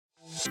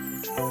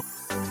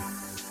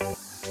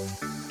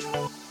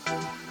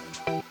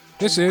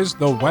This is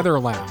the Weather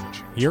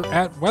Lounge here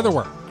at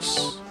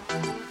WeatherWorks.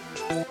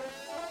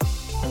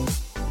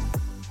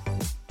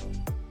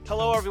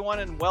 Hello, everyone,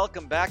 and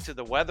welcome back to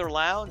the Weather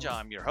Lounge.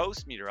 I'm your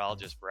host,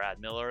 meteorologist Brad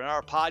Miller, and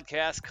our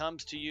podcast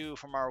comes to you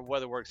from our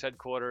WeatherWorks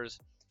headquarters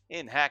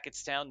in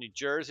Hackettstown, New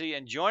Jersey.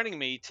 And joining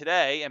me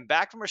today, and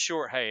back from a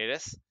short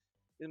hiatus,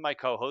 is my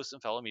co-host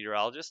and fellow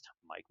meteorologist,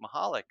 Mike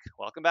Mahalik.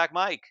 Welcome back,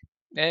 Mike.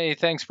 Hey,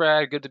 thanks,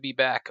 Brad. Good to be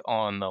back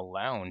on the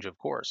lounge, of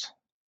course.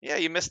 Yeah,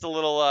 you missed a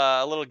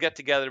little get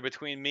together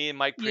between me and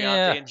Mike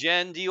Priante and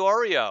Jen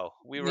DiOrio.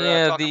 We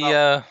were talking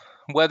about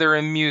weather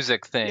and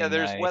music thing. Yeah,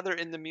 there's weather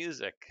in the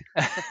music.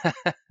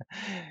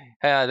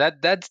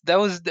 that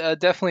was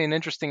definitely an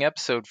interesting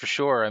episode for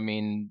sure. I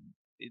mean,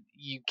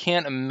 you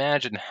can't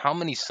imagine how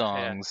many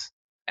songs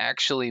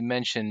actually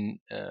mention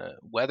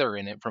weather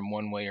in it from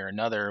one way or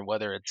another,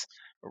 whether it's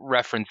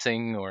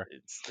referencing or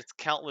it's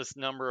countless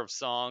number of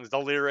songs, the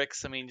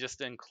lyrics, I mean,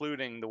 just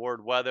including the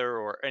word weather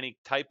or any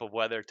type of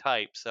weather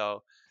type.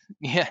 So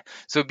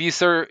be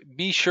sure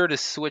to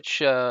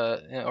switch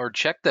or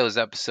check those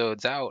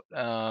episodes out.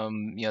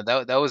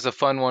 That was a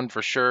fun one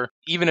for sure.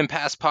 Even in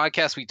past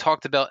podcasts, we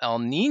talked about El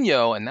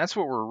Nino, and that's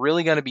what we're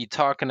really going to be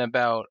talking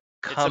about.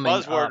 It's a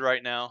buzzword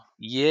right now.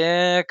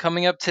 Yeah,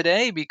 coming up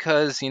today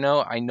because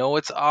I know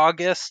it's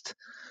August,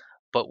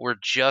 but we're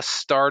just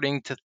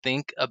starting to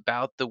think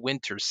about the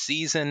winter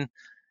season.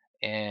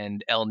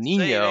 And El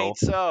Nino. Say it ain't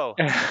so.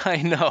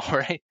 I know,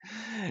 right?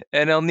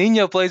 And El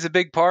Nino plays a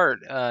big part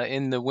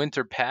in the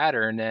winter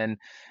pattern. And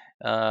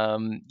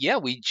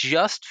we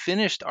just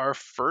finished our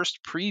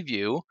first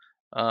preview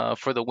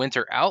for the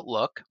winter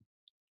outlook.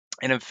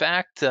 And in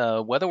fact,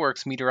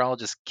 WeatherWorks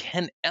meteorologist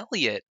Ken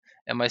Elliott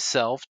and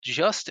myself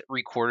just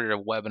recorded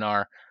a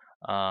webinar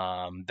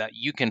that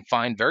you can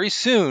find very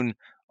soon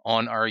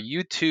on our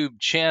YouTube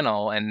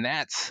channel. And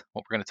that's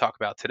what we're going to talk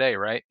about today,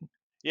 right?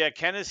 Yeah,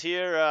 Ken is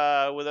here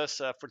with us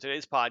for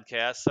today's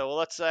podcast. So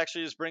let's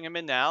actually just bring him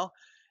in now.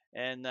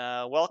 And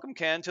welcome,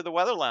 Ken, to the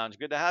Weather Lounge.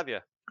 Good to have you.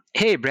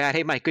 Hey, Brad.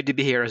 Hey, Mike. Good to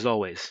be here as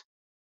always.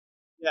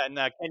 Yeah, and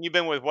Ken, you've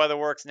been with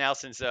WeatherWorks now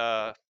since,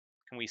 can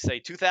we say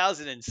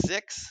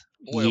 2006?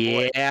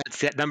 Boy.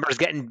 That number's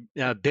getting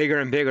bigger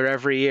and bigger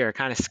every year.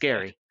 Kind of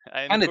scary.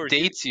 Kind of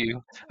dates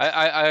you.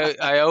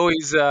 I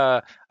always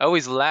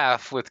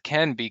laugh with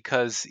Ken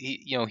because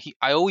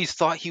I always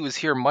thought he was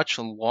here much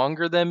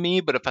longer than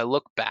me, but if I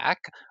look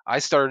back, I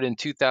started in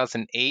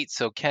 2008,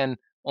 so Ken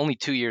only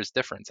 2 years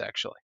difference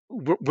actually.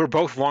 We're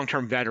both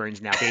long-term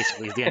veterans now.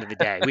 Basically, at the end of the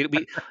day, we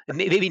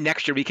maybe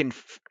next year we can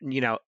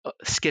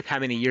skip how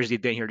many years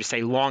you've been here to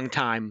say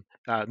long-time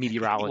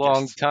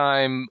meteorologists.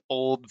 Long-time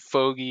old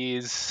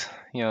fogies,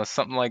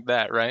 something like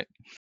that, right?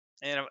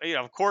 And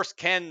of course,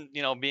 Ken,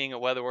 being at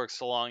WeatherWorks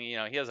so long, he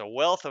has a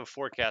wealth of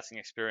forecasting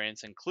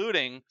experience,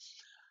 including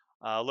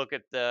look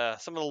at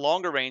some of the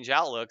longer range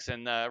outlooks.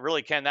 And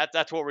really, Ken,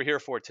 that's what we're here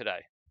for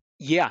today.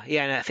 Yeah,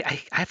 and I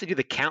have to do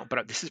the count,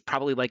 but this is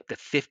probably like the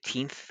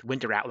 15th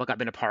winter outlook I've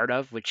been a part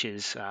of, which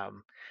is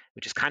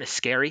kind of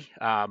scary.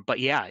 But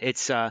yeah,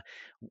 it's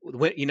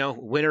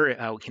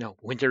winter.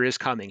 Winter is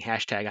coming.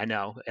 Hashtag I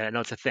know, and I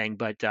know it's a thing,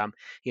 but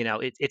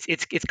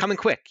it's coming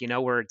quick.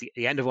 We're at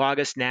the end of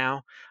August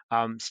now.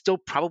 Still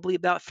probably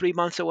about 3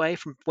 months away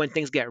from when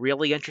things get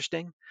really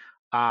interesting.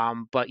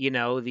 But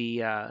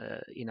we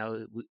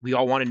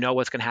all want to know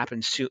what's going to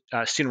happen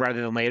sooner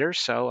rather than later.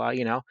 So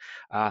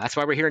that's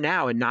why we're here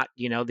now and not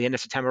the end of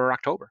September or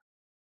October.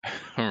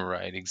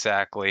 Right,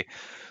 exactly.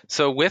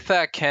 So with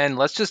that, Ken,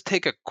 let's just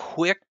take a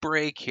quick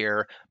break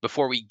here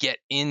before we get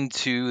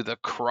into the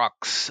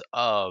crux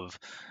of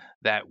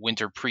that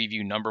winter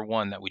preview number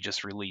 1 that we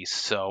just released.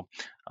 So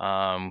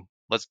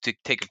let's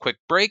take a quick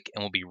break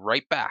and we'll be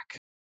right back.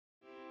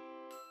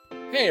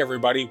 Hey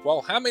everybody,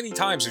 well, how many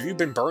times have you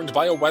been burned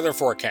by a weather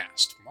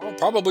forecast? Well,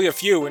 probably a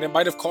few, and it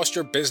might have cost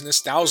your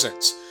business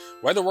thousands.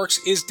 WeatherWorks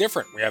is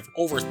different. We have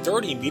over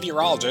 30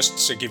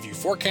 meteorologists to give you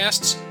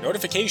forecasts,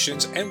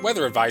 notifications, and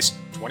weather advice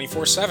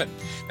 24/7.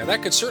 Now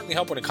that could certainly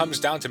help when it comes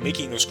down to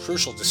making those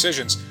crucial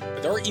decisions,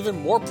 but there are even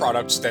more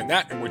products than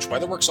that in which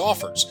WeatherWorks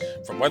offers,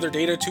 from weather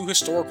data to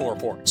historical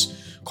reports.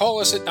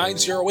 Call us at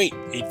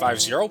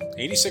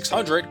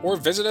 908-850-8600 or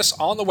visit us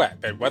on the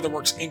web at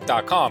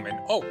weatherworksinc.com. And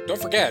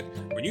don't forget,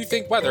 when you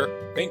think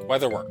weather, think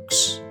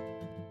WeatherWorks.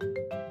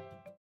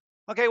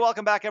 Okay,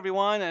 welcome back,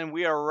 everyone, and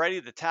we are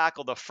ready to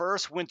tackle the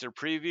first winter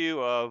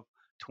preview of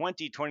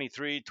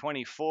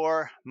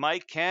 2023-24.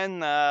 Mike,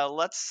 Ken,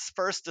 let's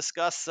first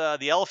discuss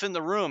the elephant in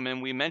the room,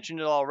 and we mentioned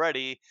it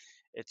already.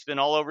 It's been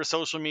all over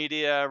social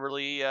media,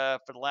 really,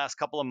 for the last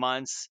couple of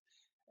months,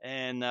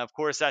 and of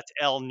course, that's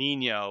El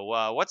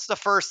Nino. What's the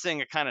first thing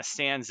that kind of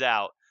stands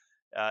out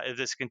if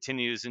this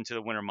continues into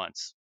the winter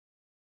months?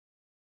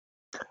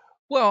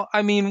 Well,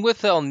 I mean,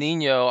 with El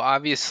Nino,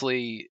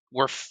 obviously,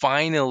 we're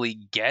finally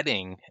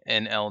getting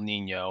an El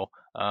Nino,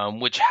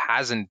 which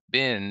hasn't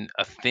been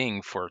a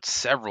thing for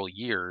several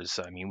years.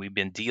 I mean, we've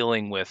been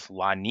dealing with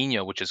La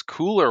Nina, which is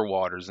cooler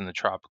waters in the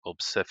tropical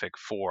Pacific,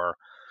 for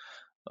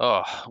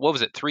What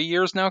was it? 3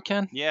 years now,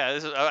 Ken? Yeah,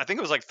 I think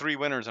it was like 3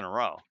 winters in a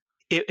row.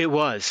 It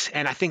was,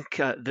 and I think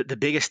the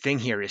biggest thing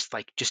here is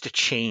like just a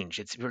change.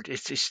 It's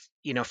just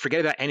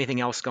forget about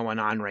anything else going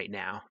on right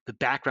now. The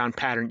background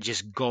pattern is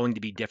just going to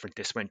be different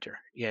this winter.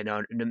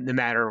 No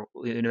matter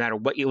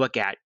what you look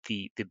at,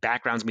 the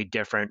background's gonna be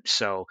different.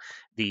 So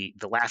the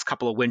last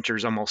couple of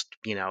winters almost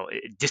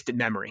distant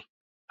memory.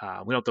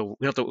 We don't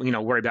have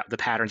to worry about the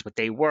patterns, but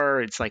they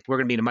were. It's like we're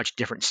gonna be in a much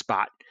different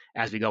spot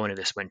as we go into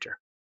this winter.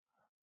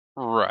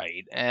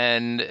 Right.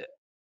 And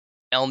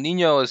El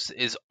Nino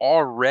is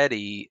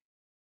already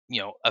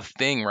a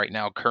thing right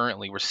now.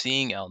 Currently, we're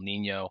seeing El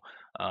Nino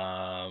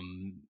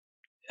um,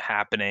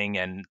 happening,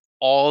 and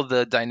all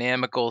the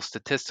dynamical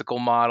statistical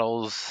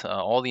models,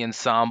 all the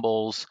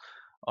ensembles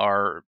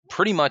are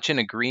pretty much in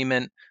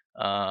agreement,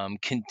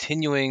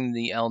 continuing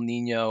the El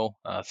Nino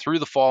through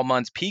the fall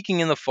months,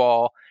 peaking in the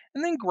fall,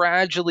 and then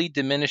gradually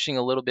diminishing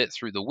a little bit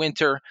through the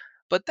winter.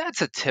 But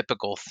that's a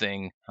typical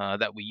thing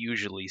that we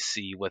usually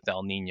see with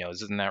El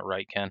Ninos, isn't that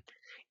right, Ken?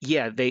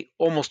 Yeah, they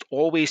almost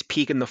always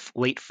peak in the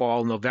late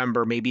fall,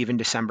 November, maybe even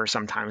December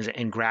sometimes,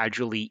 and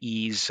gradually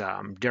ease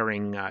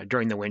during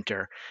the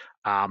winter.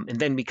 And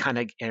then we kind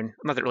of, and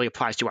not that it really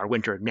applies to our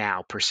winter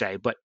now per se,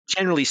 but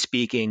generally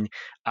speaking,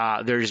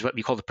 there's what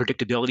we call the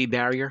predictability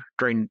barrier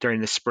during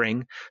the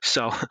spring.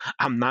 So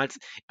I'm not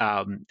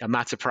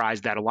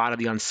surprised that a lot of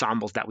the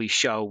ensembles that we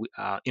show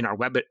in our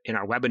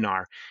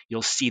webinar,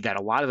 you'll see that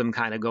a lot of them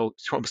kind of go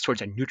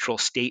towards a neutral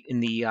state in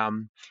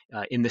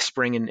the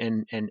spring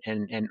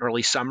and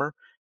early summer.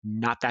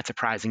 Not that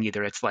surprising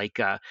either. It's like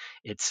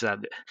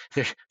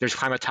there's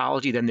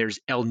climatology, then there's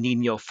El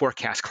Nino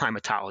forecast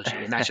climatology,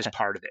 and that's just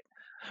part of it.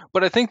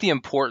 But I think the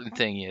important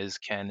thing is,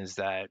 Ken, is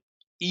that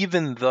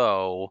even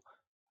though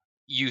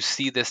you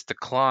see this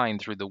decline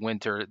through the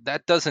winter,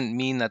 that doesn't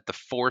mean that the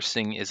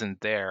forcing isn't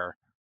there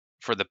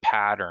for the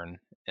pattern,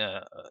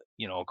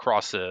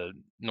 across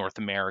North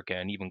America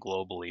and even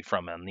globally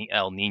from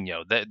El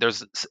Nino.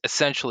 There's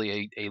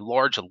essentially a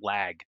large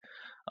lag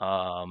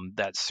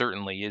that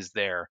certainly is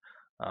there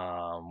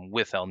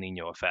with El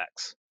Nino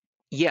effects.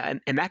 Yeah,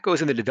 and that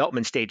goes in the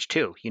development stage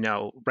too.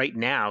 Right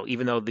now,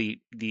 even though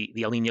the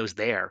El Nino's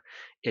there,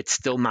 it's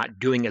still not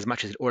doing as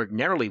much as it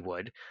ordinarily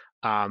would.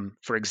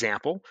 For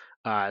example,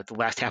 the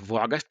last half of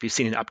August, we've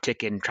seen an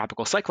uptick in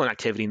tropical cyclone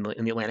activity in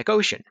the Atlantic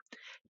Ocean.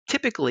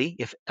 Typically,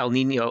 if El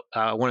Nino,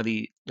 one of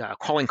the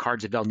calling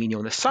cards of El Nino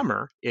in the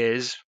summer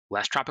is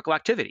less tropical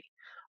activity,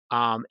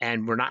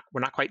 and we're not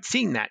quite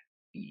seeing that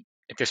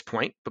at this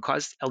point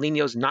because El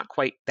Nino is not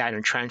quite that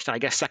entrenched, and I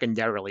guess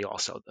secondarily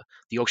also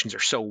the oceans are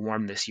so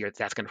warm this year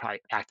that's going to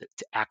probably act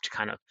to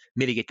kind of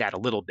mitigate that a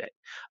little bit.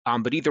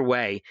 But either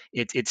way,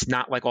 it's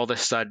not like all of a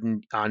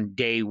sudden on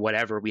day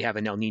whatever we have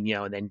an El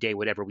Nino and then day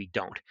whatever we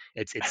don't.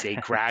 It's a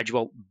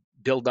gradual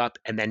build up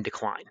and then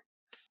decline.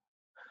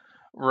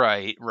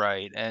 Right,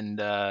 right.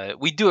 And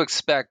we do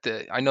expect,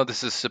 I know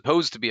this is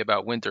supposed to be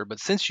about winter, but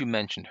since you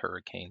mentioned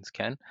hurricanes,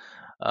 Ken,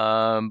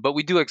 but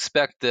we do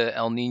expect the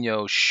El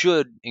Nino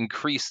should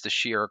increase the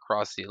shear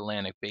across the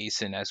Atlantic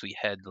basin as we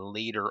head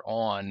later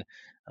on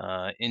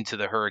into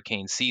the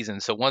hurricane season.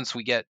 So once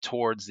we get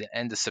towards the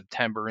end of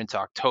September into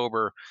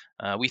October,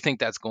 we think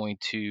that's going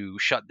to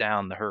shut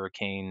down the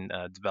hurricane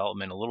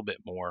development a little bit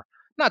more.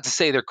 Not to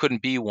say there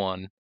couldn't be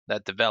one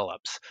that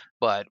develops,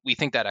 but we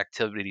think that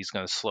activity is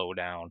going to slow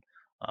down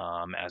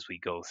as we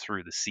go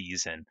through the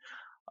season.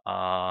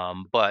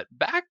 But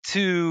back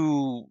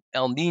to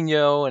El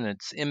Nino and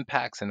its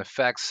impacts and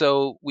effects.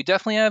 So we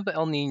definitely have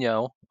El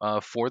Nino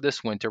for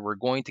this winter. We're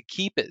going to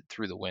keep it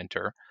through the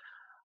winter.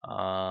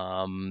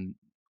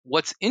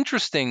 What's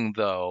interesting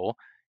though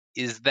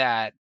is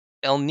that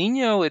El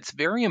Nino, it's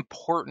very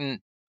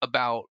important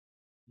about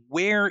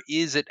where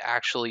is it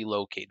actually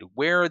located?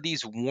 Where are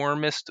these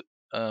warmest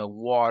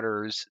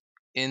waters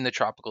in the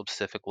tropical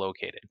Pacific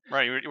located?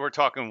 Right, we're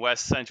talking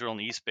west, central,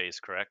 and east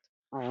base, correct?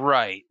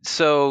 Right.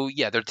 So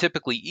yeah, they're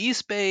typically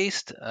east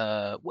based,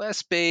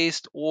 west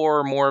based,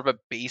 or more of a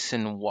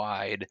basin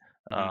wide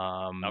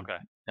Okay.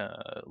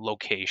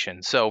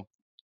 location. So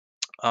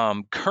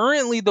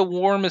currently, the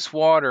warmest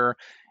water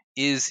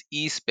is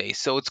east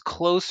based, so it's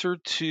closer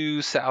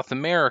to South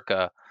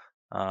America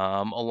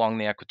along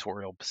the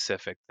equatorial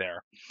Pacific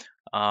there.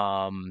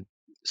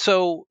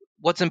 So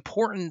what's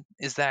important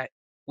is that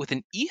with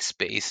an east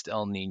based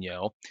El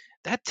Nino,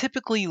 that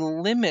typically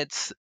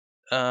limits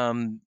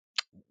um,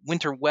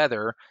 winter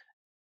weather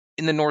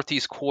in the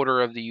northeast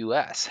quarter of the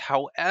US.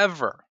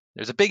 However,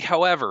 there's a big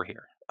however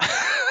here.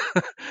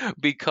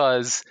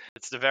 Because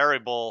It's the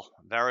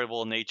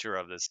variable nature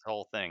of this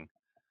whole thing.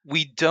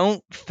 we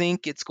don't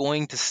think it's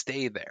going to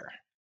stay there.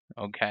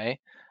 Okay.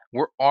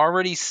 We're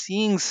already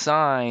seeing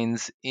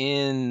signs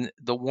in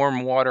the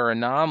warm water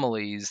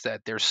anomalies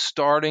that they're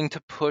starting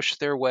to push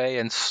their way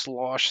and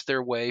slosh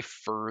their way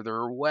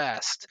further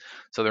west.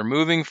 So they're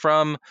moving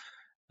from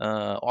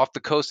off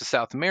the coast of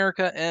South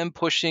America and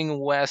pushing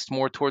west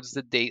more towards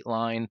the date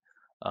line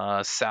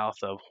south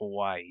of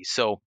Hawaii.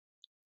 So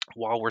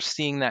While we're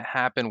seeing that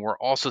happen, we're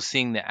also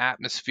seeing the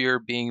atmosphere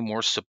being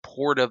more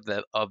supportive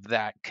of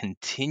that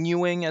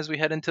continuing as we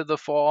head into the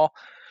fall.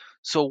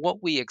 So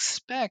what we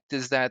expect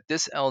is that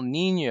this El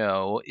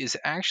Nino is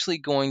actually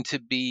going to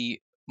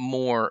be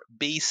more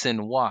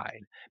basin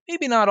wide.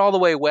 Maybe not all the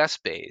way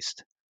west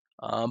based,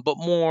 but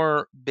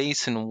more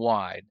basin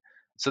wide.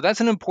 So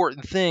that's an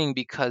important thing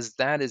because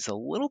that is a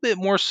little bit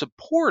more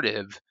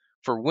supportive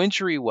for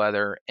wintry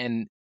weather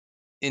and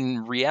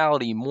in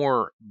reality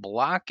more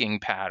blocking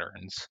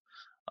patterns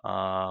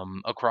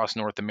across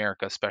North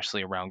America,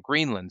 especially around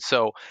Greenland.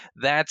 So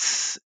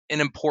that's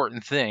an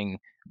important thing.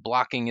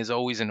 Blocking is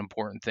always an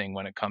important thing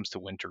when it comes to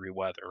wintry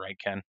weather, right,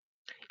 Ken?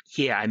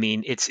 Yeah, I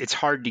mean, it's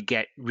hard to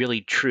get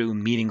really true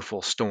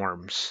meaningful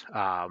storms.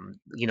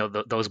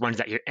 Those ones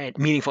that you're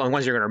meaningful and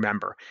ones you're going to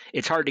remember.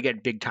 It's hard to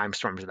get big time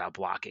storms without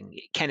blocking.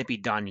 Can it be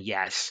done?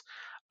 Yes,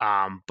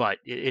 but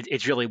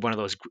it's really one of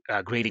those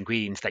great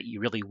ingredients that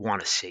you really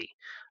want to see.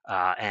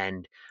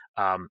 And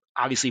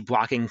Obviously,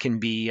 blocking can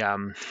be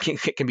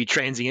can be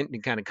transient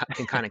and kind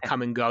of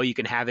come and go. You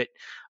can have it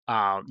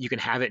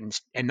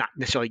and not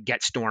necessarily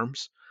get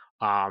storms.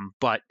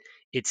 But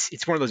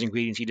it's one of those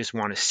ingredients you just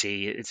want to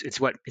see. It's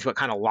what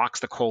kind of locks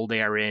the cold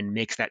air in,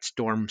 makes that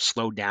storm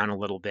slow down a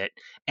little bit,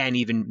 and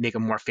even make a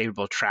more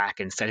favorable track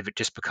instead of it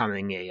just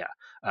becoming a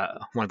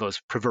one of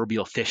those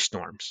proverbial fish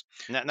storms.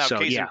 Now, So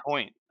case in yeah,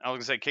 point, I was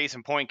gonna say, case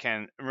in point,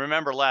 Ken.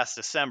 Remember last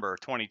December,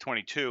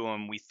 2022,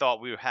 and we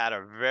thought we had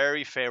a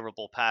very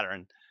favorable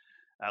pattern,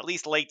 at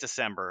least late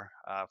December,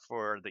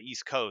 for the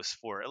East Coast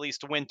for at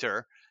least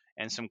winter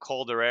and some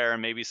colder air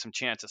and maybe some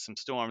chance of some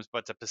storms.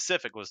 But the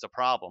Pacific was the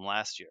problem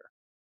last year.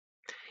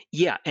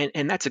 yeah,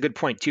 and that's a good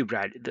point too,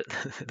 Brad.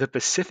 The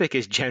Pacific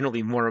is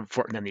generally more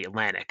important than the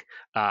Atlantic,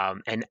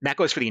 and that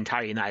goes for the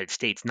entire United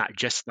States, not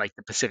just like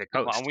the Pacific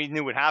Well, and Coast. we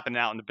knew what happened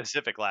out in the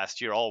Pacific last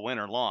year all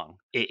winter long.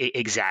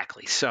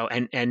 Exactly. So,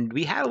 and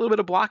we had a little bit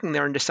of blocking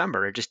there in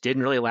December. It just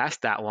didn't really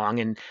last that long.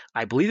 And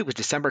I believe it was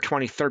December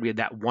 23rd. We had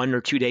that 1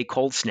 or 2 day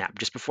cold snap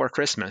just before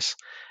Christmas,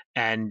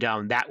 and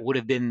that would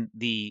have been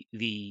the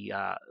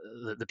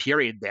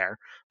period there.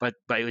 But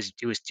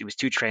it was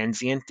too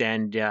transient,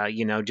 and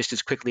just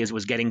as quickly as it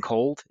was getting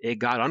cold, it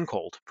got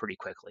uncold pretty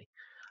quickly.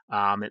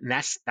 And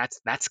that's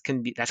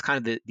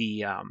kind of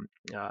the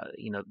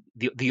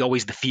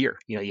always the fear.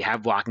 You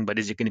have blocking, but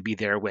is it going to be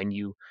there when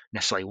you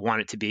necessarily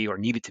want it to be or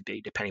need it to be,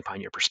 depending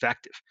upon your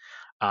perspective?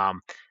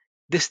 Um,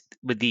 this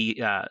with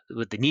the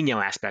Nino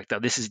aspect,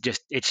 though,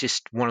 it's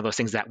just one of those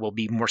things that will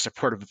be more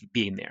supportive of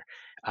being there.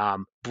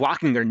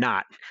 Blocking or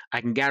not,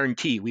 I can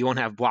guarantee we won't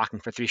have blocking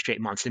for 3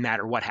 straight months, no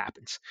matter what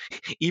happens.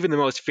 Even the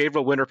most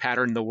favorable winter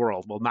pattern in the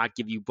world will not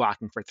give you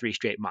blocking for 3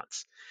 straight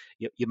months.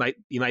 You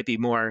might be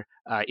more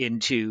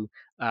into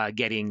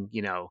getting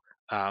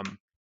a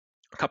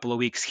couple of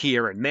weeks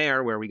here and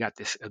there where we got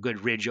this a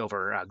good ridge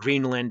over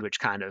Greenland, which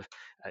kind of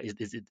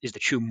is the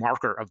true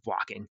marker of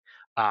blocking.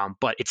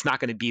 But it's not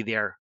going to be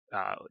there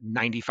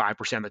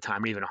 95% of the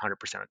time, or even 100% of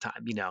the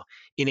time.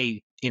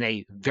 In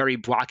a very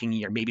blocking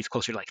year, maybe it's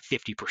closer to like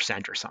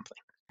 50% or something.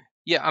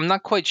 Yeah, I'm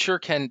not quite sure,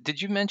 Ken.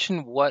 Did you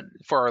mention what,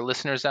 for our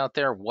listeners out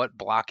there, what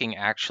blocking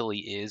actually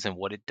is and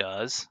what it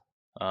does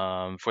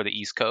for the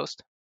East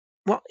Coast?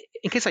 Well,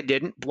 in case I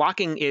didn't,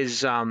 blocking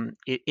is in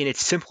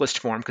its simplest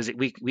form, because it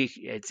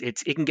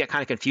can get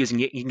kind of confusing.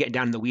 You can get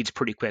down in the weeds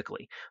pretty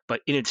quickly. But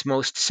in its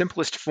most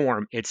simplest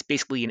form, it's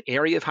basically an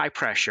area of high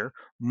pressure,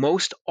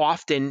 most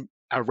often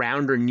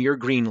around or near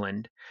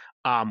Greenland,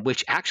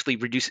 which actually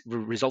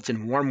results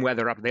in warm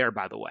weather up there,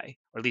 by the way,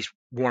 or at least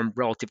warm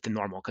relative to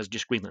normal, because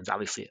just Greenland's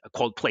obviously a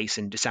cold place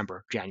in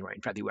December, January,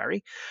 and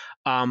February.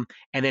 And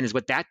then is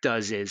what that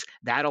does is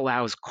that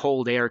allows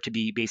cold air to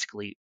be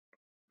basically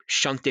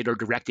shunted or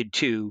directed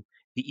to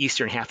the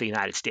eastern half of the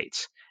United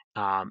States.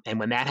 And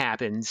when that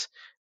happens,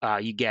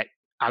 you get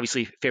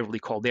obviously favorably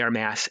cold air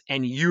mass,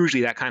 and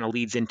usually that kind of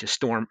leads into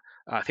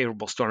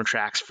favorable storm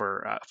tracks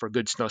for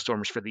good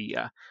snowstorms for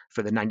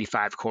the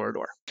 95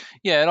 corridor.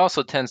 Yeah, it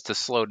also tends to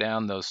slow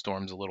down those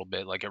storms a little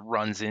bit. Like it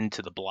runs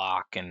into the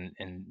block and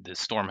the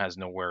storm has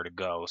nowhere to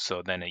go.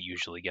 So then it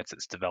usually gets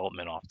its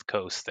development off the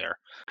coast there.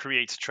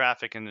 Creates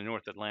traffic in the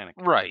North Atlantic.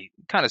 Right.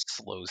 Kind of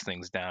slows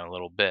things down a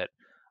little bit.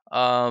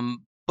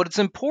 But it's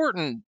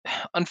important.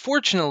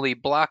 Unfortunately,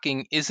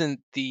 blocking isn't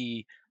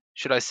the,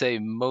 should I say,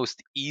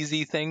 most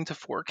easy thing to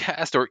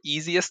forecast or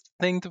easiest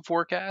thing to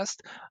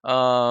forecast.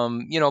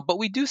 But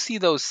we do see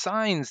those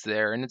signs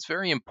there, and it's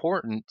very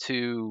important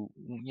to,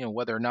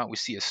 whether or not we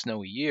see a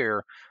snowy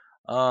year.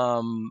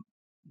 Um,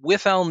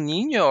 with El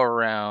Nino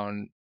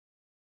around,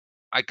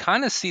 I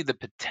kind of see the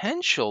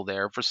potential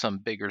there for some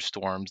bigger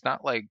storms,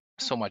 not like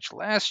so much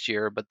last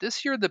year, but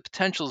this year the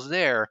potential's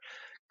there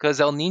because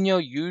El Nino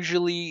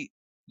usually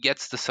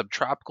gets the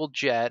subtropical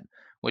jet,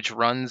 which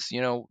runs,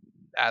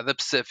 out of the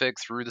Pacific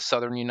through the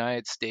southern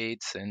United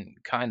States and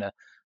kind of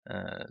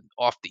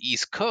off the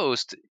East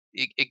Coast.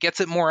 It gets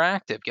it more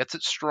active, gets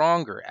it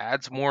stronger,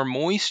 adds more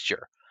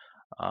moisture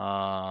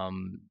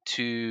to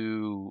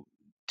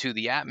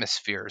the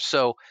atmosphere.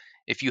 So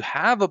if you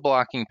have a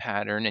blocking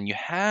pattern and you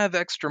have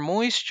extra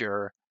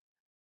moisture,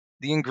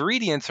 the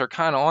ingredients are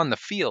kind of on the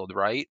field,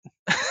 right?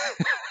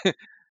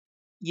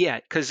 Yeah,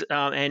 because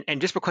and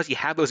just because you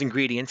have those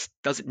ingredients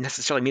doesn't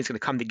necessarily mean it's going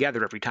to come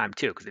together every time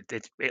too,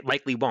 because it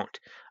likely won't.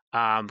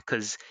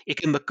 Because it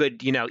can look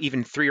good,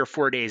 even 3 or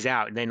 4 days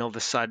out, and then all of a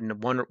sudden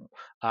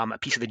a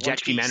piece of the One jet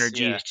stream piece,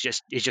 energy yeah.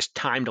 is just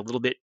timed a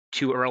little bit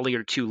too early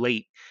or too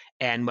late,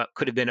 and what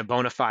could have been a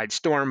bona fide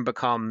storm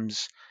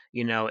becomes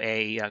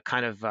a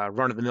kind of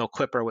run of the mill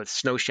clipper with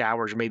snow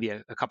showers or maybe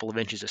a couple of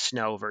inches of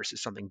snow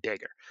versus something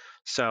bigger.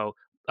 So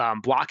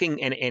blocking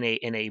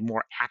in a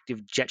more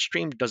active jet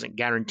stream doesn't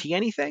guarantee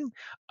anything,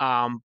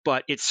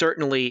 but it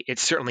certainly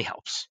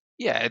helps.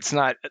 Yeah, it's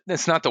not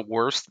the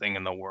worst thing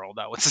in the world,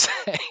 I would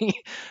say.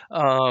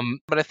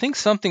 But I think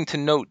something to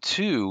note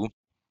too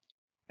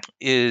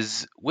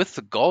is with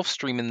the Gulf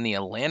Stream in the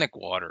Atlantic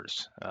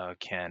waters,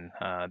 Ken.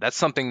 That's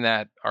something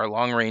that our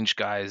long range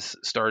guys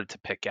started to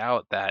pick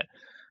out, that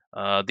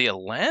the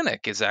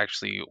Atlantic is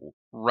actually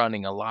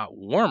running a lot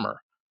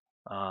warmer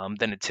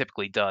than it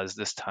typically does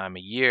this time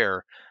of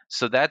year.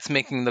 So that's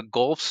making the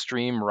Gulf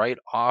Stream right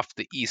off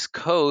the East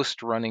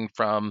Coast, running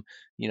from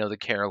the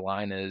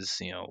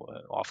Carolinas,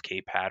 off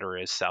Cape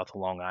Hatteras, south of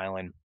Long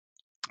Island,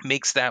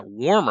 makes that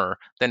warmer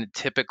than it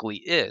typically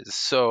is.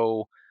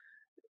 So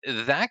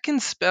that can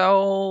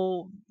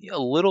spell a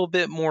little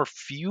bit more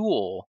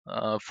fuel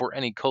for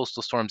any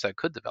coastal storms that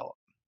could develop.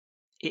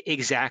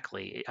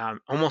 Exactly.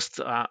 Almost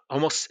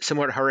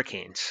similar to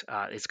hurricanes.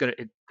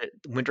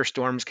 Winter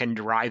storms can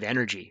derive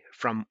energy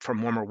from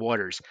warmer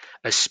waters,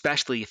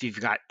 especially if you've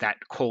got that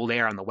cold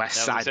air on the west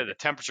As I side said, of the it.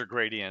 temperature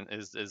gradient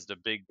is the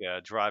big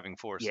driving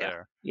force Yeah,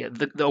 there. yeah.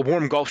 The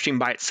warm Gulf Stream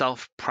by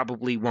itself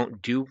probably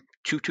won't do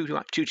too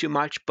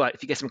much, but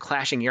if you get some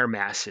clashing air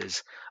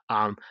masses,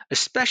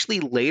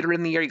 especially later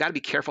in the year, you got to be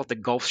careful with the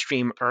Gulf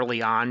Stream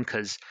early on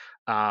because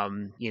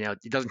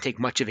it doesn't take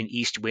much of an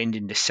east wind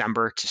in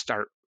December to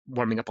start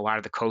warming up a lot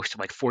of the coast to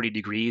like 40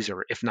 degrees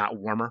or if not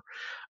warmer,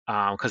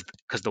 because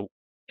the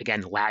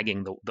again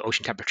lagging the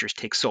ocean temperatures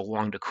take so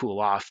long to cool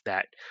off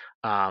that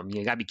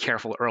you got to be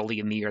careful early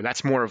in the year.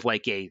 That's more of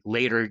like a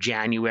later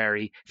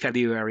January,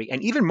 February,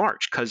 and even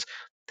March, because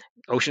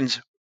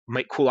oceans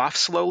might cool off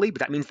slowly, but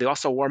that means they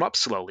also warm up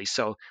slowly.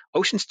 So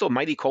ocean's still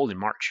mighty cold in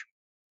March.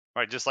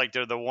 Right, just like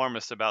they're the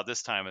warmest about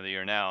this time of the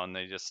year now, and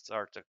they just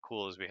start to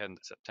cool as we head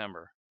into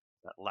September.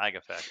 That lag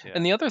effect, yeah.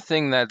 And the other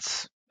thing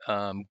that's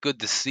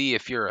good to see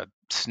if you're a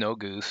snow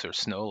goose or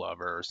snow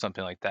lover or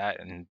something like that,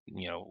 and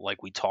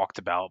like we talked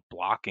about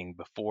blocking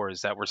before,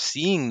 is that we're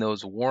seeing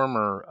those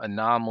warmer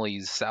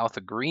anomalies south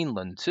of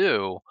Greenland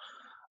too.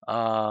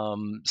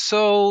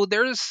 So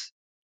there's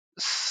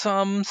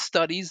some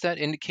studies that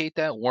indicate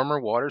that warmer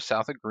water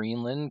south of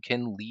Greenland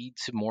can lead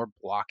to more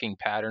blocking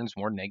patterns,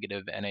 more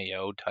negative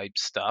NAO type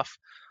stuff,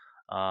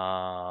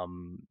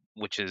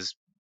 which is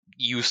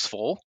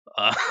useful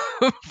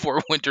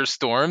for winter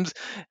storms.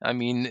 I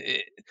mean,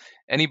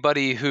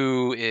 anybody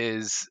who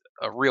is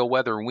a real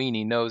weather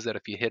weenie knows that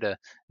if you hit a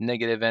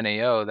negative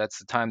NAO, that's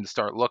the time to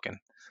start looking.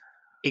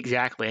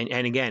 Exactly,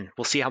 and again,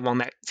 we'll see how long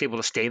that's able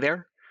to stay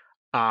there.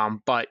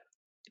 But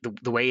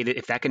the way that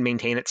if that can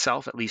maintain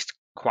itself at least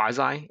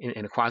quasi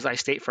in a quasi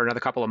state for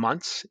another couple of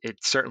months,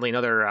 it's certainly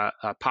another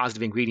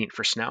positive ingredient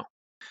for snow.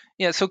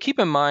 Yeah, so keep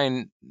in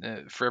mind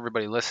for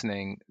everybody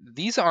listening,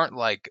 these aren't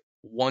like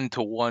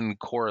one-to-one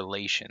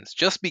correlations.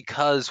 Just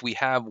because we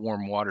have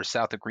warm water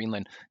south of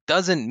Greenland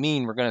doesn't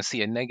mean we're going to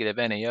see a negative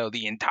NAO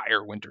the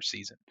entire winter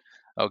season.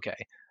 Okay.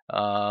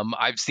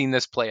 I've seen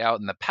this play out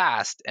in the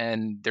past,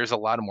 and there's a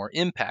lot of more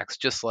impacts,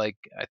 just like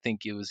I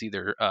think it was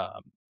either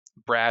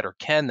Brad or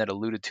Ken that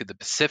alluded to the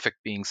Pacific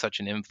being such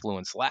an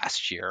influence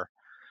last year,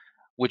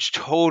 which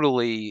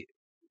totally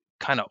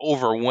kind of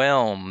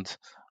overwhelmed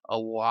a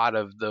lot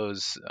of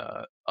those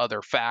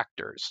other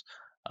factors.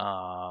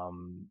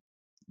 Um,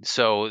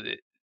 so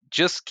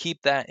just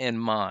keep that in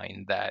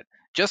mind, that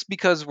just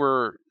because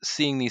we're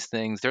seeing these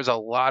things, there's a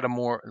lot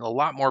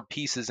more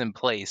pieces in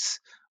place,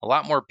 a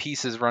lot more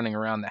pieces running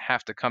around that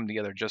have to come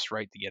together just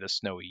right to get a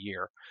snowy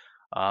year.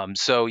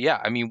 So yeah,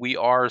 I mean, we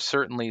are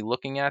certainly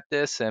looking at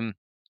this, and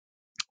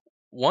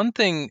one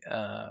thing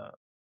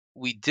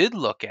we did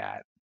look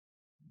at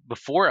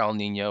before El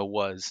Nino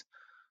was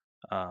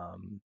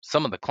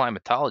some of the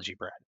climatology,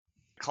 Brad.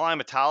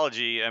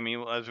 Climatology, I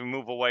mean, as we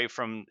move away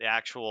from the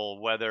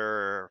actual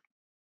weather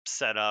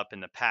setup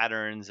and the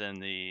patterns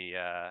and the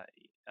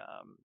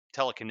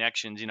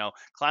teleconnections,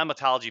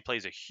 climatology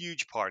plays a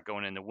huge part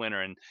going into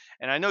winter.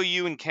 And I know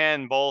you and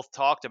Ken both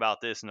talked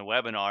about this in the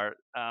webinar.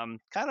 Kind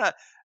of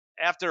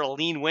after a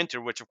lean winter,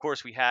 which of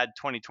course we had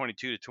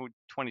 2022 to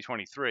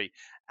 2023,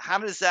 how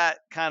does that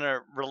kind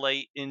of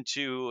relate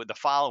into the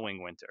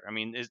following winter? I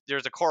mean,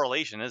 there's a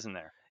correlation, isn't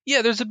there?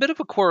 Yeah, there's a bit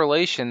of a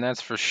correlation, that's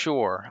for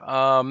sure.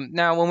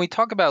 Now, when we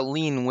talk about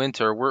lean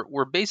winter,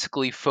 we're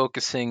basically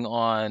focusing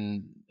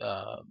on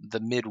the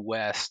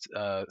Midwest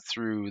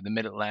through the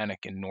Mid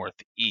Atlantic and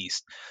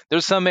Northeast.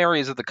 There's some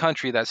areas of the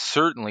country that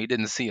certainly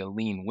didn't see a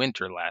lean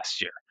winter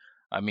last year.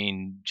 I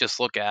mean, just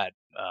look at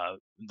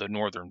the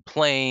northern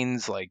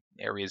plains, like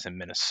areas in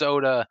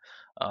Minnesota,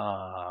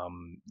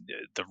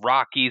 the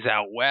Rockies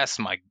out west.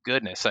 My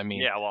goodness, I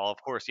mean, Yeah, well,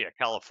 of course, yeah,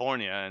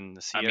 California and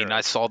the I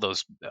Sierras. saw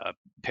those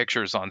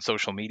pictures on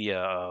social media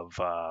of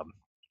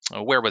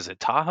where was it,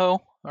 Tahoe,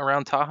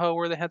 around Tahoe,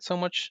 where they had so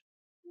much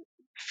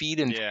feet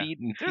and Yeah. feet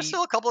and There's feet.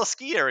 still a couple of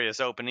ski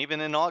areas open,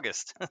 even in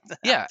August.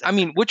 Yeah, I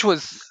mean, which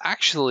was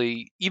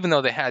actually, even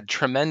though they had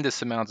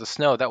tremendous amounts of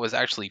snow, that was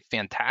actually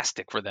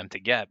fantastic for them to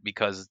get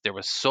because there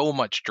was so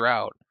much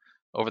drought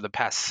over the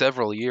past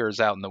several years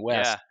out in the Yeah,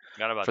 West.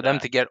 forgot about For them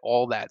that. to get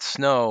all that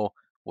snow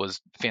was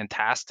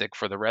fantastic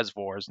for the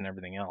reservoirs and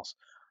everything else.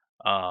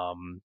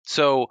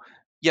 So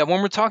yeah,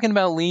 when we're talking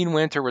about lean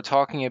winter, we're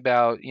talking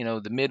about,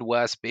 the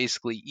Midwest,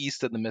 basically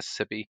east of the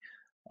Mississippi,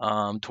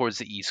 towards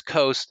the East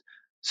Coast.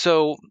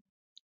 So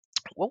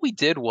what we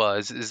did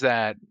is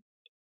that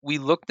we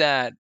looked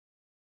at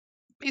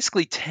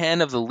basically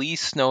 10 of the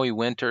least snowy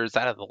winters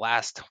out of the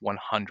last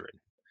 100.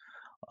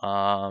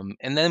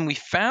 And then we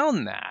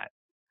found that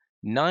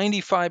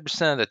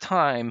 95% of the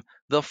time,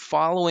 the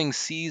following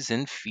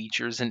season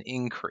features an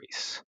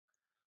increase.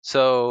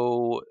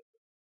 So,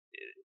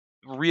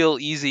 real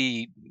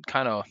easy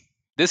kind of,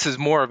 this is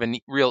more of a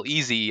real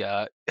easy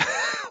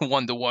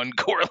one-to-one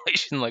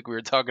correlation like we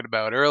were talking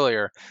about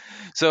earlier.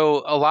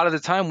 So, a lot of the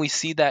time we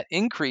see that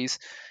increase,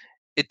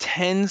 it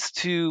tends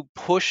to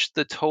push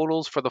the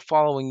totals for the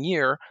following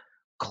year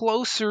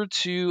closer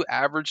to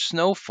average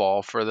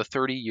snowfall for the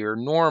 30-year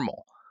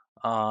normal.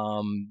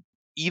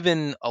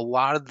 Even a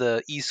lot of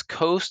the East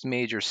Coast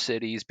major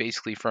cities,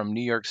 basically from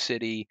New York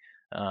City,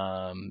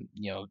 down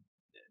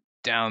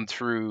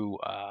through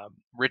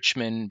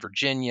Richmond,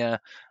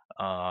 Virginia,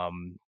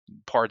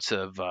 parts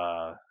of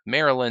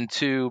Maryland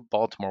too,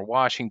 Baltimore,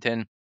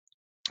 Washington,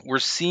 we're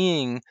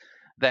seeing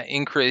that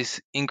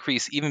increase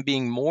even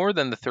being more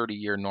than the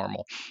 30-year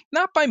normal.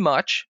 Not by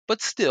much,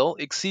 but still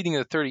exceeding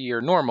the 30-year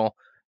normal.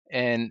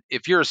 And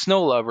if you're a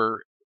snow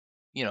lover,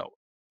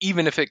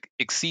 even if it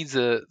exceeds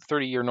the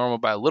 30-year normal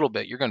by a little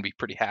bit, you're going to be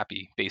pretty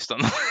happy based on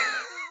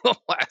the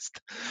last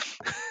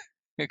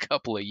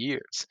couple of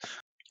years.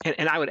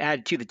 And I would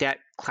add too that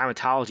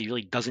climatology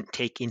really doesn't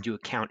take into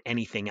account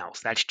anything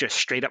else. That's just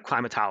straight up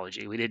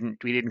climatology. We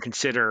didn't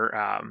consider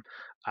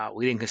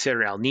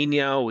El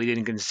Nino. We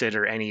didn't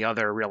consider any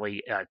other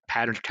really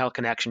patterns or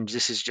teleconnections.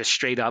 This is just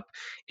straight up.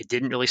 It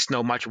didn't really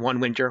snow much one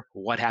winter.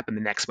 What happened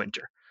the next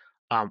winter?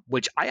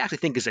 Which I actually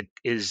think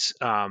is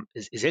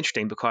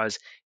interesting, because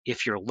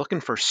if you're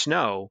looking for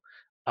snow,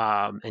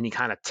 and you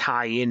kind of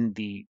tie in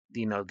the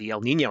El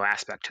Nino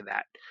aspect to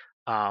that.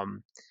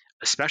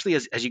 Especially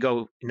as you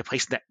go into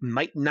places that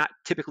might not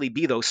typically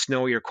be those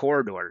snowier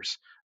corridors,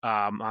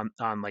 on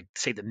like,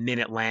 say, the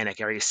Mid-Atlantic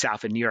area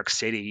south of New York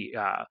City,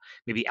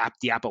 maybe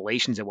the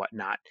Appalachians and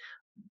whatnot.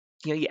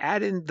 You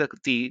add in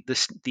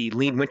the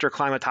lean winter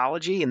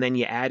climatology, and then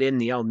you add in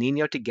the El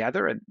Nino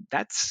together, and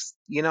that's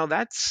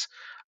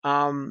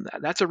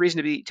a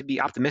reason to be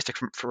optimistic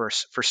for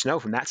snow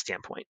from that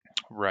standpoint.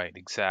 Right,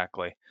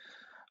 exactly.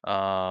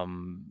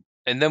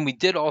 And then we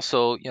did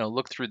also,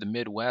 look through the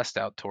Midwest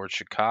out towards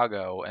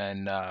Chicago,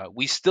 and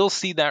we still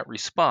see that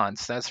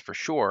response, that's for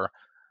sure.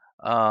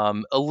 A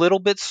little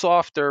bit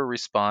softer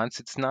response.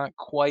 It's not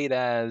quite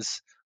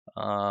as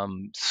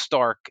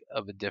stark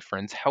of a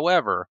difference.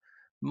 However,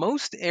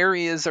 most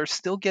areas are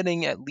still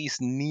getting at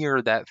least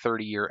near that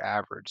 30-year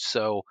average.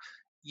 So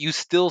you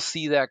still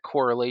see that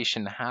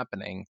correlation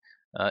happening,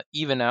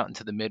 even out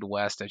into the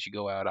Midwest as you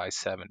go out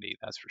I-70,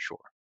 that's for sure.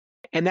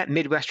 And that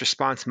Midwest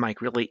response,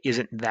 Mike, really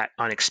isn't that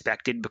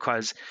unexpected,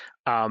 because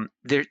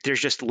there's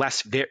just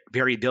less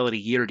variability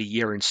year to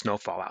year in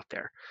snowfall out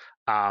there.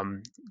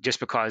 Just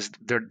because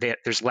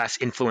there's less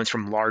influence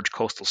from large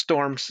coastal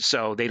storms,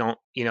 so they don't,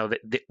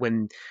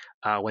 when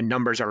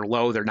numbers are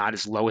low, they're not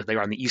as low as they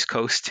are on the East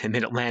Coast and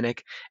Mid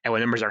Atlantic, and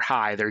when numbers are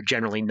high, they're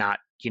generally not,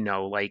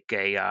 like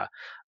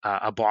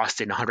a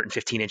Boston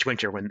 115-inch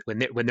winter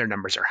when their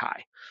numbers are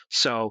high.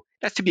 So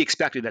that's to be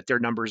expected, that their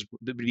numbers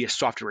would be a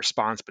softer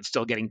response, but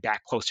still getting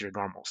back closer to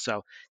normal.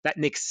 So that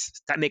makes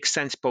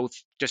sense, both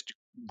just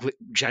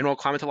general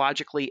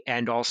climatologically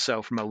and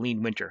also from a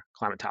lean winter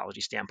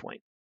climatology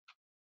standpoint.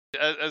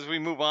 As we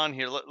move on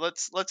here,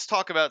 let's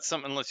talk about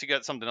something. Unless you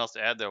got something else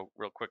to add, though,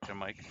 real quick there,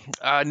 Mike.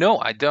 No,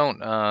 I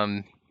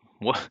don't.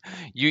 What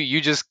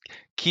you just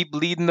keep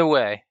leading the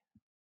way.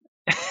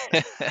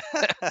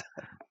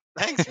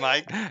 Thanks,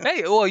 Mike.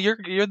 Hey, well, you're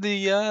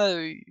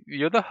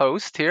the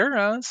host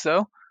here,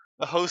 so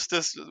The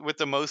hostess with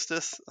the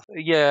mostess.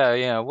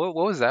 yeah. What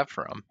was that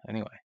from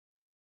anyway?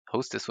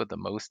 Hostess with the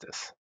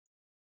mostess.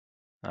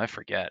 I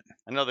forget.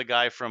 I know the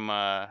guy from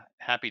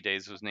Happy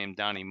Days was named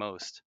Donnie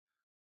Most.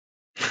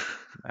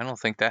 I don't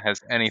think that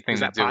has anything Was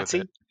to that do with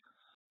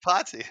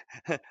Potsy? it.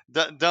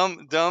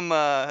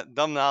 Potsy.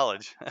 Dumb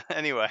knowledge.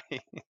 Anyway.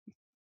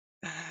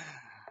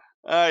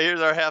 Here's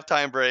our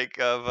halftime break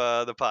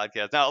of the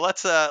podcast. Now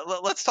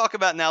let's talk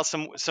about now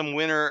some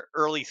winter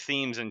early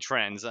themes and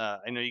trends. I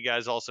know you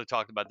guys also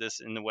talked about this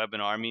in the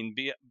webinar. I mean,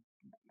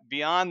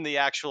 beyond the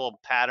actual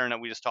pattern that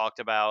we just talked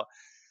about,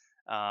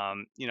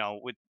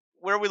 with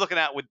where are we looking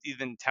at with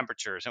even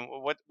temperatures, and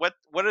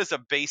what is a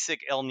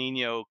basic El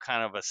Nino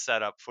kind of a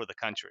setup for the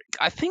country?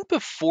 I think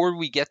before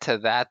we get to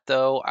that,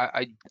 though,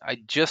 I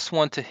just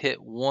want to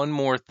hit one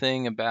more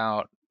thing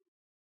about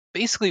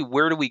basically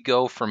where do we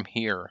go from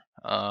here.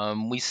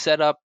 We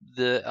set up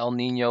the El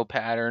Nino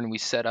pattern, we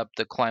set up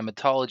the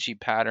climatology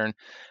pattern,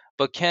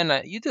 but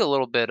Ken, you did a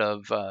little bit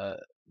of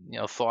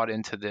thought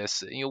into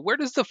this. Where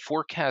does the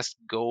forecast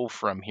go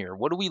from here?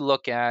 What do we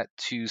look at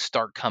to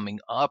start coming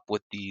up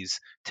with these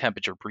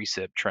temperature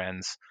precip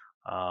trends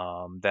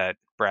that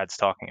Brad's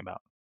talking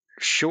about?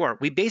 Sure.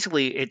 We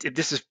basically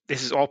this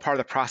is all part of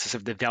the process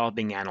of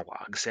developing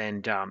analogs,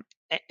 and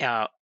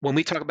when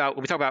we talk about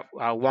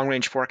long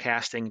range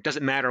forecasting, it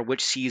doesn't matter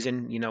which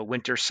season,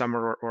 winter,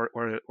 summer,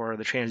 or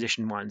the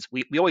transition ones.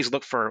 We always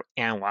look for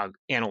analog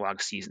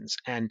seasons,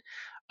 and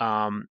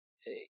um,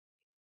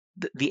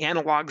 the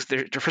analogs.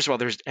 First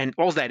of all, and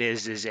all that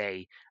is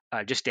a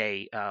just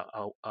a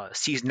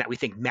season that we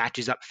think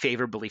matches up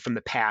favorably from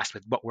the past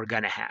with what we're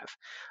going to have.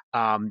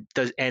 And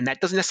that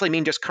doesn't necessarily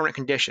mean just current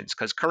conditions,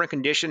 because current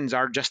conditions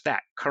are just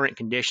that, current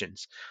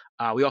conditions.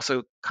 We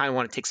also kind of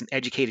want to take some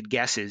educated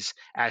guesses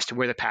as to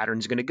where the pattern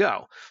is going to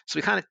go. So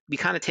we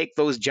kind of take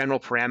those general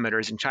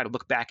parameters and try to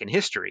look back in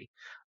history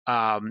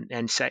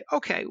and say,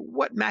 okay,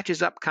 what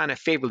matches up kind of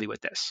favorably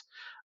with this?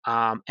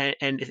 And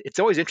it's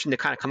always interesting to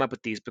kind of come up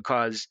with these,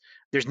 because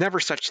there's no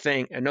such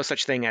thing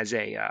as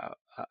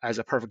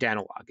a perfect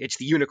analog. It's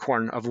the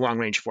unicorn of long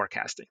range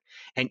forecasting.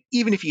 And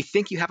even if you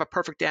think you have a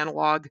perfect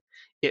analog,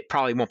 it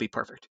probably won't be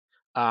perfect,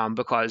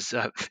 because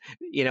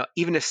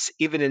even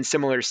in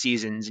similar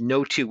seasons,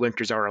 no two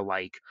winters are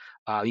alike.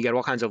 You got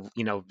all kinds of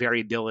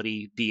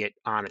variability, be it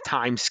on a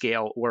time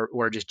scale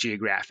or just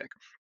geographic.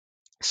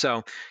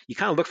 So you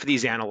kind of look for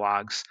these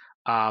analogs.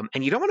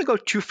 And you don't want to go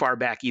too far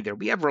back either.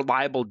 We have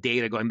reliable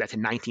data going back to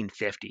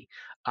 1950.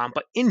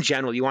 But in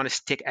general, you want to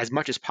stick as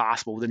much as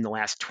possible within the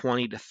last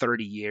 20 to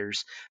 30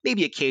 years,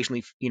 maybe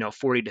occasionally,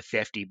 40 to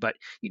 50. But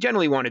you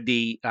generally want to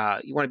be,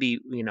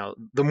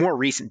 the more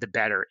recent, the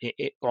better,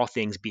 all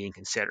things being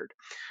considered.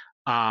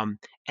 And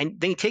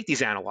then you take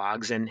these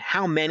analogs, and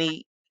how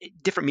many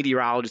different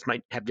meteorologists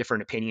might have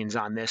different opinions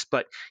on this,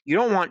 but you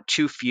don't want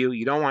too few,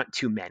 you don't want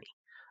too many.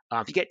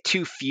 If you get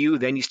too few,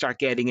 then you start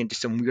getting into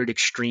some weird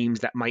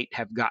extremes that might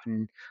have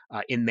gotten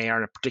in there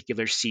in a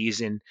particular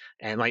season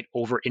and might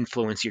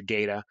over-influence your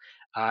data.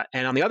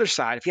 And on the other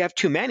side, if you have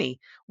too many,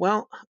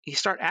 well, you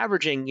start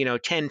averaging,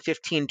 10,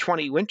 15,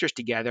 20 winters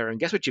together, and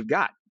guess what you've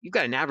got? You've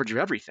got an average of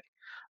everything.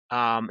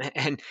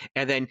 And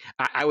then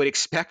I would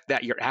expect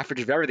that your average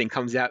of everything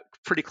comes out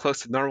pretty close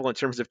to normal in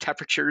terms of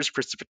temperatures,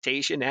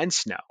 precipitation, and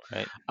snow.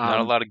 Right.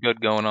 Not a lot of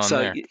good going on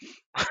there.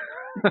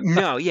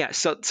 No, yeah.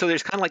 So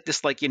there's kind of like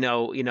this,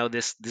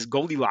 this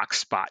Goldilocks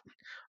spot,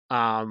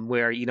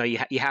 where you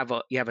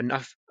have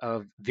enough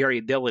of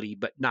variability,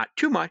 but not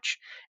too much,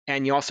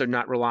 and you're also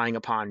not relying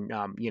upon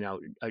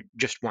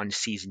just one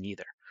season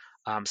either.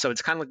 So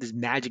it's kind of like this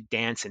magic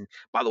dance. And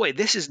by the way,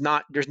 there's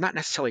not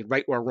necessarily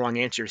right or wrong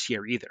answers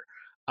here either.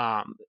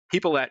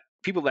 People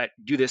that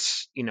do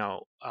this,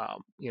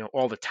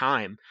 all the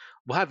time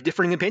will have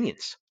differing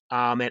opinions,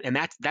 and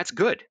that's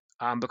good.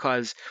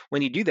 Because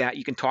when you do that,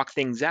 you can talk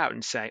things out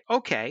and say,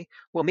 okay,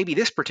 well, maybe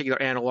this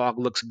particular analog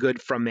looks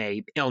good from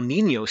a El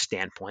Nino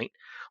standpoint,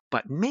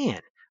 but man,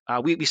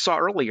 we saw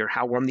earlier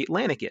how warm the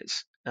Atlantic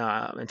is,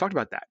 and talked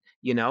about that.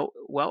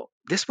 Well,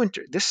 this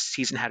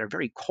season had a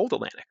very cold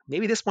Atlantic.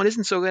 Maybe this one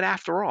isn't so good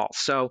after all.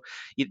 So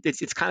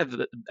it's kind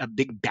of a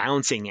big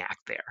balancing act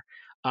there.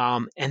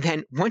 And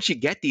then once you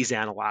get these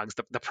analogs,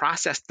 the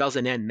process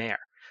doesn't end there.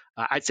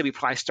 I'd say we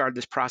probably started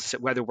this process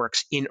at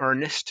WeatherWorks in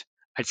earnest,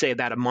 I'd say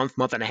about a month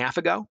and a half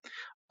ago.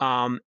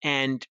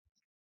 And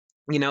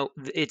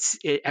it's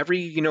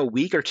every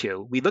week or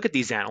two we look at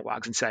these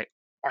analogs and say,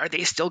 are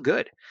they still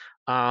good?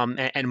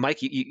 And Mike,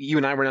 you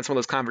and I were on some of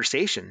those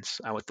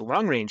conversations with the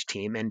long range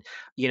team, and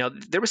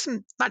there was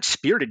some not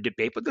spirited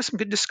debate, but there's some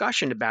good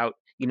discussion about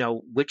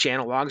which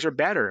analogs are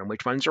better and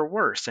which ones are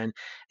worse, and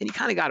you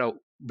kind of got to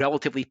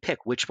relatively pick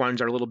which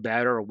ones are a little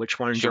better or which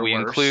ones should are we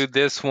worse. include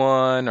this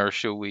one, or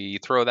should we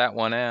throw that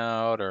one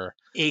out, or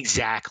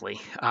exactly,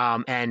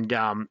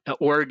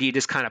 or do you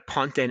just kind of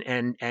punt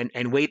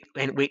and wait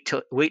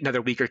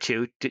another week or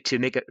two to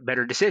make a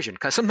better decision?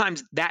 Because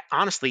sometimes that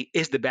honestly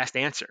is the best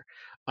answer.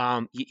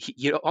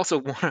 You also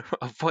want to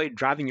avoid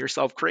driving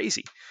yourself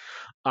crazy.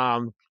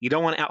 You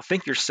don't want to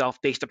outthink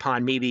yourself based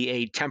upon maybe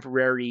a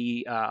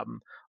temporary,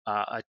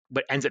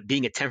 what ends up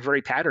being a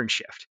temporary pattern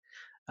shift.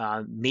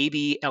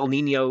 Maybe El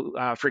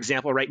Nino, for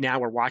example, right now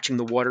we're watching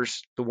the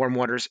warm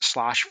waters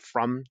slosh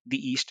from the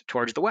east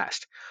towards the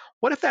west.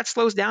 What if that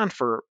slows down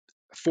for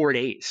 4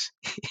 days?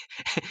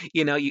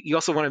 You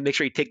also want to make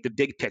sure you take the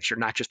big picture,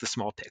 not just the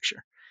small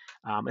picture.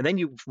 And then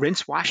you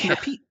rinse, wash, and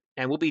repeat.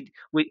 And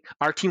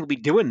our team will be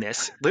doing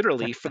this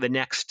literally for the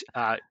next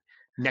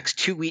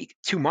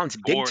 2 months,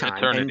 big for time,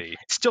 eternity. and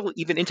still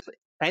even into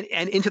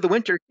and into the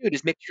winter too.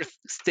 Just make sure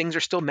things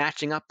are still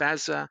matching up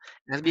as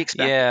we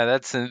expected. Yeah,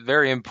 that's a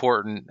very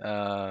important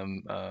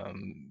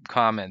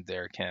comment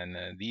there,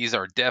 Ken. These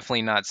are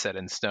definitely not set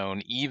in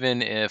stone,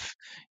 even if,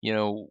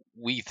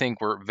 we think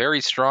we're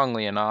very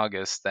strongly in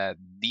August that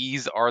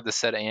these are the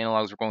set of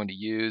analogs we're going to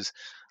use.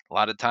 A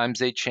lot of times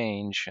they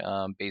change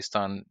based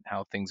on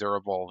how things are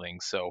evolving.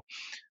 So,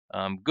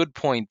 good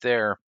point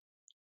there.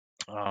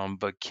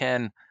 But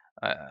Ken,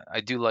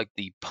 I do like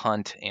the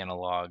punt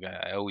analog.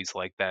 I always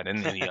like that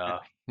in the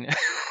when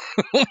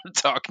we're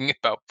talking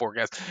about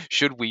forecast.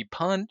 Should we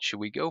punt? Should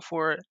we go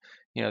for it?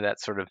 That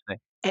sort of thing.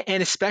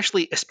 And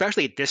especially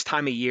at this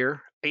time of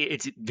year,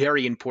 it's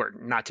very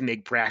important not to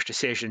make brash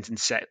decisions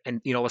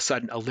and all of a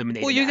sudden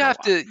eliminate Well, an you have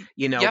analog. to You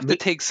you know, have to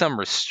take some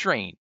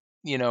restraint.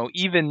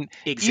 Even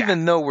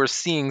exactly. though we're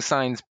seeing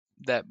signs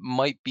that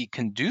might be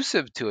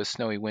conducive to a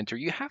snowy winter,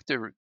 you have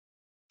to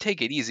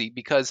take it easy,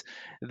 because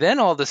then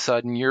all of a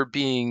sudden you're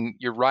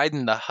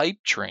riding the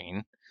hype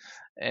train,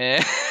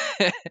 and,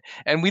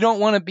 and we don't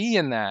want to be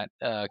in that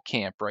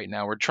camp right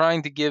now. We're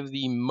trying to give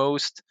the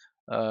most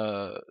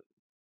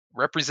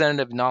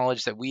representative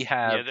knowledge that we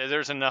have. Yeah,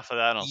 there's enough of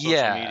that on social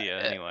Yeah, media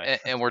anyway.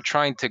 and we're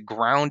trying to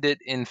ground it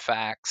in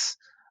facts,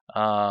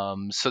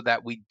 so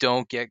that we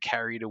don't get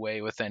carried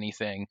away with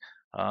anything,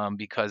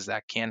 because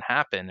that can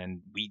happen,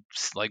 and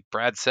like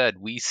Brad said,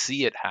 we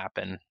see it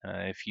happen.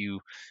 If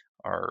you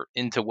are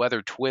into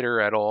weather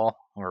Twitter at all,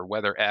 or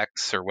weather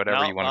X, or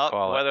whatever you want to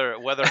call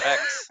it. Weather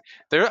X.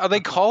 Are they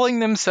calling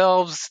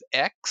themselves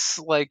X?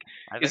 Like,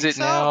 I is think it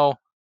so. now?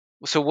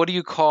 So what do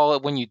you call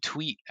it when you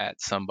tweet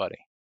at somebody?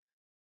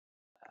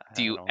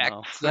 Do you I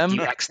don't X know. them? Do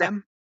you X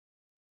them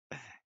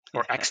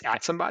or Yeah, X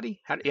at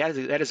somebody? That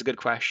is a good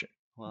question.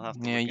 we'll have to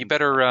Yeah, look you into that,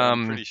 better. but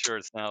I'm pretty sure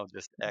it's now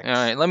just X. All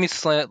right,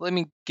 let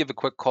me give a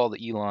quick call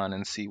to Elon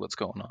and see what's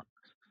going on.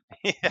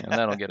 Yeah.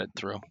 That'll get it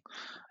through.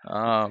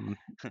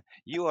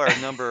 You are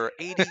number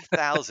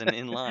 80,000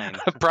 in line.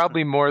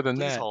 Probably more than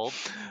Please that. hold.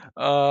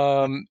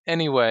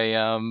 Anyway,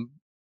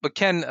 but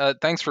Ken,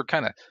 thanks for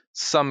kind of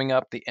summing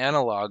up the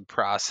analog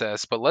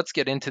process. But let's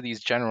get into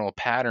these general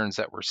patterns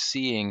that we're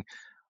seeing.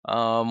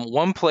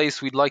 One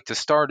place we'd like to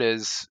start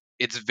is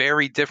it's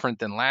very different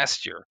than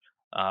last year.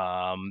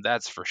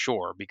 That's for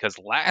sure, because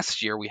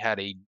last year we had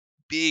a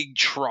big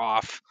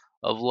trough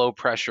of low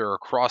pressure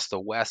across the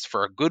west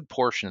for a good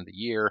portion of the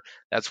year.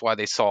 That's why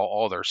they saw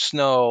all their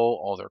snow,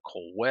 all their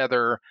cold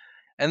weather.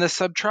 And the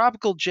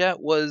subtropical jet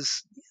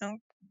was,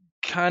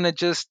 kind of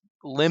just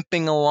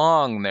limping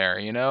along there.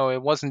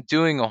 It wasn't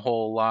doing a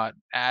whole lot,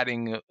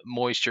 adding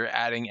moisture,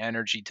 adding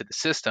energy to the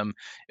system.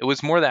 It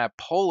was more that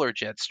polar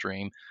jet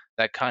stream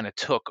that kind of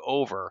took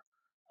over,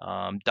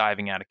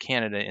 diving out of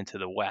Canada into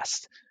the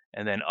west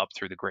and then up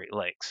through the Great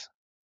Lakes.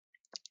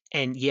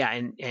 And yeah,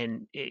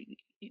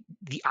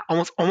 the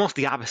almost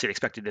the opposite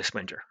expected this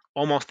winter.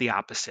 Almost the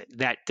opposite.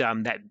 That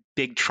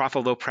big trough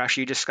of low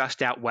pressure you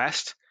discussed out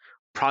west,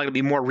 probably gonna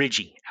be more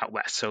ridgy out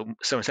west. So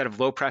instead of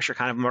low pressure,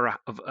 kind of more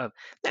of not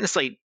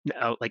necessarily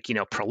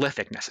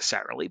prolific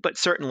necessarily, but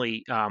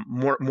certainly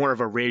more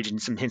of a ridge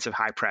and some hints of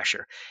high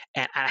pressure.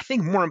 And I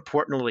think more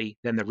importantly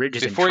than the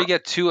ridges. Before you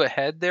get too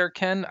ahead there,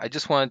 Ken, I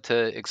just wanted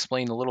to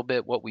explain a little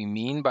bit what we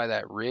mean by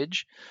that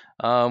ridge.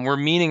 We're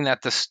meaning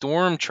that the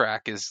storm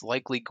track is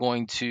likely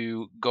going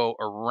to go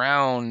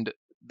around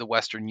the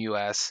western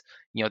U.S.,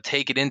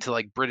 take it into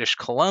like British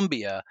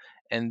Columbia,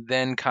 and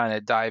then kind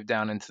of dive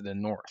down into the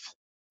north.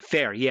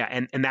 Fair, yeah,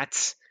 and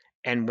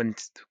when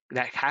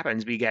that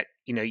happens, you get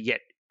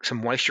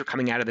some moisture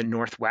coming out of the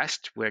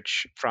northwest,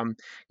 which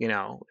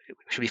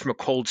should be from a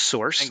cold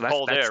source. And So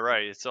cold air,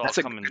 right? It's all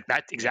coming.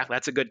 Exactly,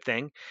 that's a good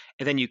thing.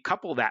 And then you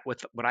couple that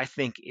with what I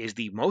think is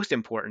the most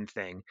important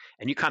thing,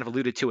 and you kind of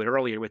alluded to it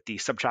earlier with the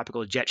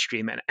subtropical jet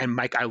stream. And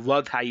Mike, I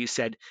love how you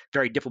said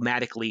very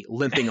diplomatically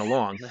limping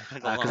along,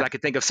 because I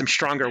could think of some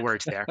stronger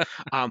words there.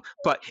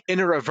 But in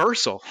a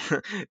reversal,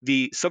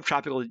 the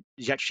subtropical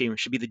jet stream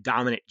should be the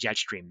dominant jet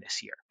stream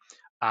this year.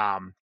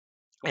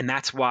 And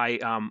that's why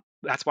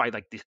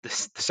like the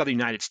southern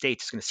United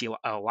States is going to see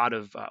a lot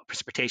of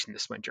precipitation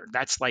this winter.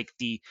 That's like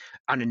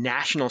on a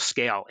national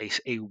scale,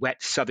 a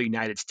wet southern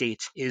United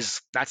States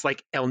that's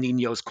like El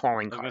Nino's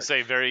calling card. I was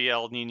going to say very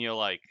El Nino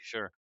like,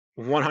 sure.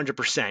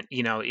 100%.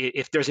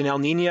 If there's an El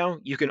Nino,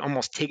 you can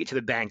almost take it to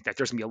the bank that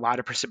there's going to be a lot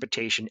of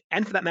precipitation,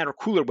 and for that matter,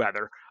 cooler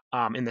weather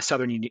in the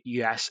southern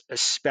U.S.,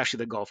 especially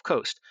the Gulf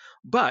Coast.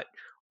 But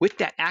with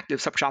that active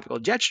subtropical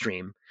jet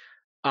stream,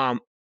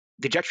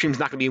 the jet stream is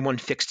not going to be in one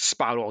fixed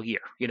spot all year.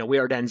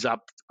 Where it ends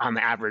up on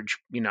the average,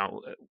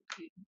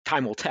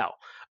 time will tell.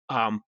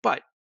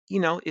 But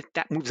if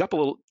that moves up a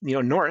little,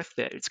 north,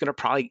 it's going to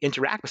probably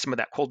interact with some of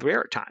that cold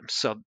air at times.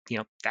 So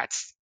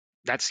that's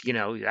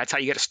how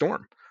you get a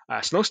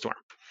snowstorm.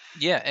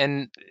 Yeah,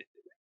 and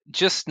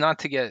just not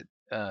to get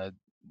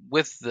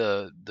with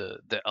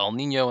the El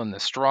Nino and the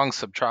strong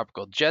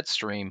subtropical jet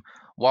stream,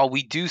 while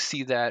we do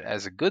see that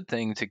as a good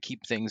thing to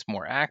keep things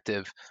more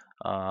active,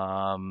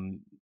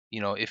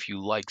 if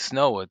you like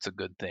snow, it's a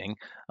good thing.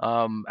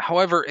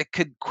 However, it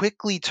could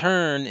quickly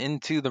turn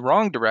into the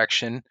wrong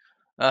direction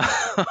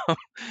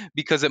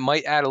because it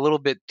might add a little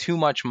bit too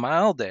much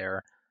mild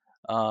air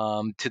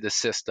to the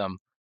system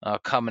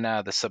coming out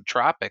of the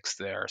subtropics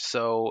there.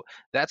 So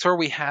that's where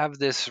we have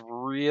this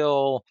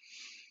real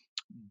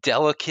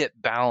delicate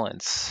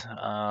balance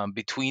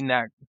between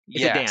that.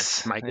 It's a dance,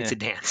 Yes. Mike. It's a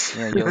dance.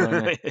 Yeah, you'll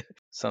learn it.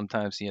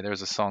 Sometimes,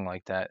 there's a song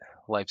like that.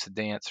 Life's a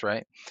dance,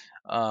 right?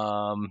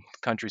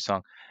 Country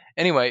song.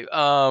 Anyway,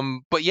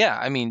 but yeah,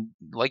 I mean,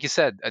 like you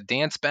said, a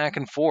dance back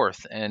and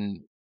forth.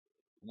 And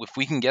if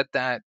we can get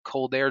that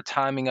cold air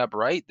timing up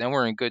right, then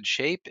we're in good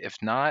shape. If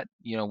not,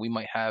 we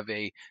might have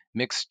a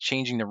mixed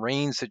changing the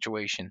rain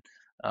situation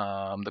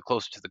the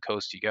closer to the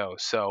coast you go.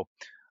 So,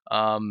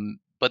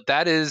 but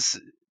that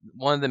is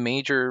one of the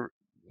major,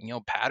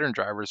 pattern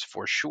drivers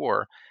for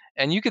sure.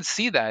 And you could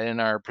see that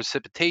in our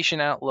precipitation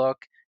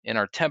outlook, in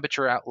our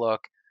temperature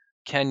outlook.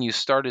 Ken, you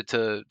started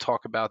to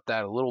talk about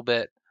that a little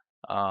bit,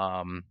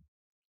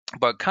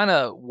 but kind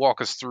of walk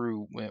us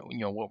through,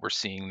 what we're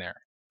seeing there.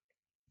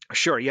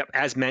 Sure. Yep.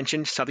 As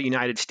mentioned, southern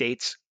United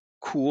States,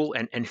 cool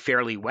and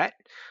fairly wet.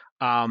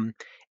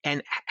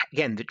 And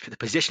again, the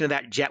position of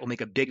that jet will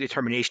make a big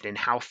determination in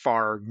how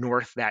far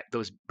north that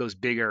those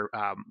bigger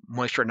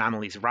moisture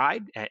anomalies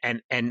ride,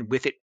 and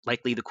with it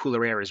likely the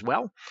cooler air as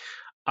well.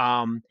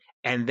 And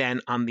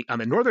then on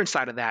the northern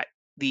side of that,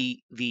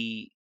 the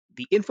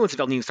influence of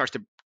El Nino starts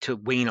to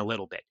wane a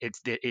little bit.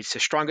 It's the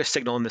strongest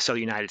signal in the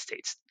southern United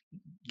States,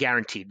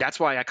 guaranteed. That's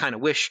why I kind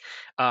of wish,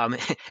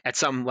 at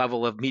some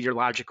level of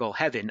meteorological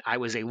heaven, I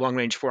was a long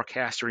range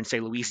forecaster in, say,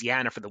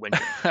 Louisiana for the winter,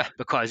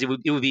 because it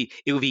would be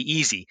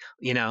easy,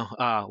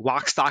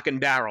 lock, stock, and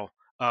barrel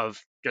of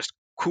just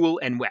cool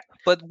and wet.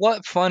 But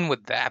what fun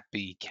would that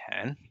be,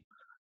 Ken?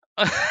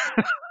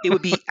 It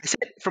would be, I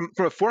said, from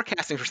a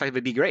forecasting perspective,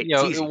 it'd be great.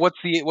 It's easy.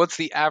 What's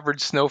the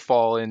average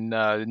snowfall in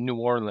New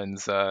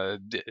Orleans?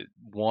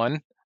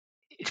 1?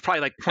 It's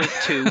probably like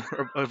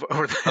 0.2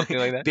 or Something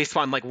like that. based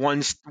on like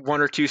one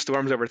or two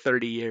storms over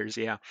 30 years.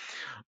 Yeah.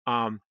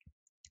 But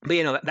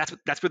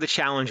that's where the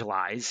challenge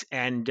lies.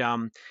 And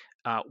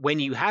when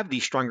you have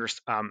these stronger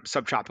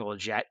subtropical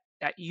jet,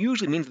 that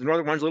usually means the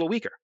northern one's a little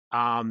weaker.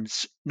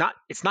 It's not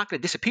going to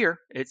disappear.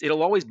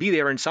 It'll always be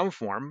there in some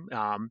form.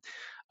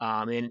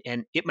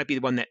 And it might be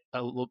the one that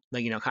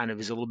kind of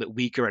is a little bit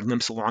weaker and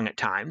limps along at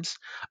times.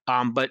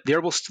 But there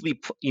will still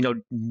be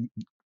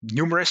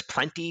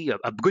plenty,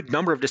 a good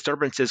number of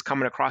disturbances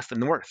coming across the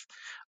north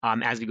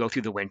as we go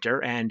through the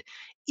winter. And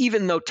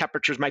even though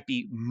temperatures might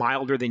be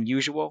milder than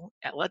usual,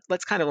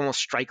 let's kind of almost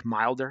strike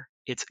milder.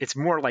 It's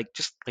more like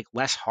just like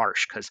less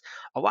harsh, because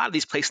a lot of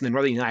these places in the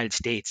northern United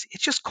States,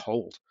 it's just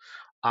cold.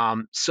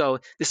 So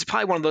this is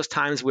probably one of those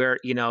times where,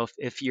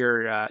 if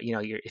you're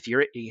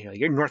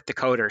in North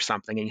Dakota or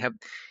something, and you have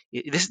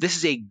this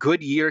is a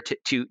good year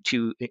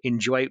to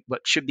enjoy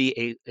what should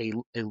be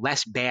a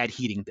less bad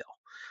heating bill.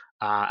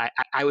 I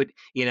would,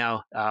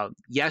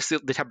 yes,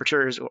 the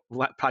temperature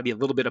will probably be a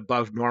little bit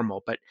above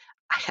normal, but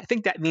I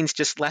think that means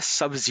just less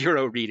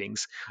sub-zero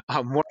readings,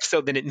 more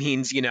so than it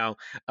means, 40s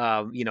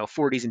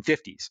and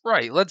 50s.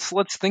 Right.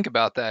 Let's think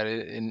about that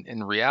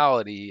in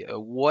reality.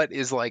 What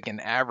is like an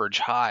average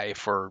high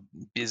for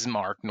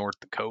Bismarck, North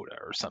Dakota,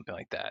 or something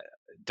like that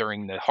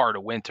during the heart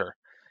of winter?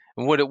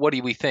 And what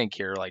do we think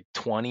here? Like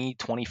 20,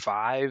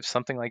 25,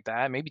 something like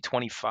that? Maybe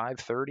 25,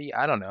 30?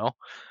 I don't know.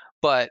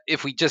 But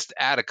if we just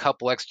add a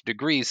couple extra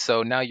degrees,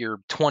 so now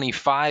your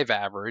 25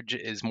 average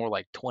is more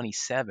like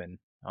 27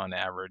 on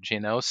average,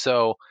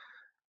 So,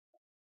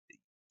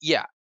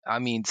 yeah, I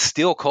mean,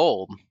 still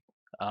cold,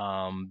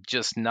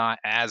 just not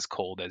as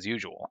cold as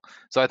usual.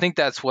 So I think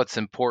that's what's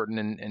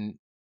important. And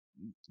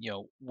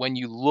when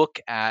you look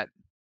at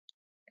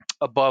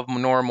above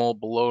normal,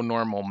 below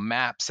normal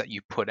maps that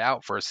you put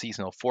out for a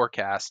seasonal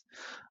forecast,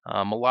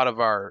 a lot of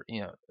our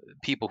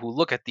people who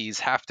look at these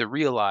have to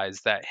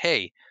realize that,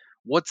 hey,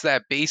 what's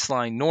that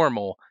baseline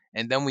normal?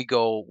 And then we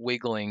go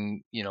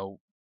wiggling,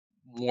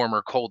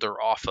 warmer,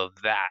 colder off of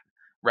that,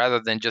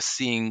 rather than just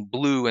seeing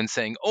blue and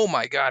saying, oh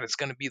my God, it's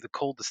going to be the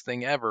coldest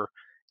thing ever.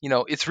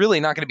 It's really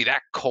not going to be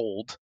that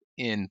cold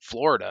in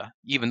Florida,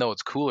 even though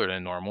it's cooler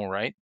than normal,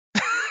 right?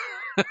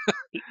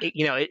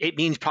 It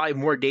means probably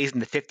more days in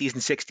the 50s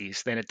and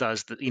 60s than it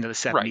does the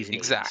 70s right, and 80s.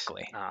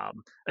 Exactly.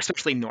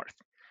 Especially north.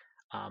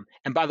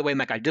 And by the way,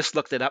 Mike, I just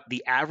looked it up.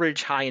 The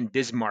average high in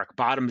Bismarck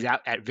bottoms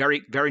out at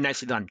very, very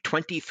nicely done,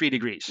 23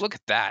 degrees. Look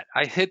at that.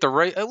 I hit the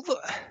right.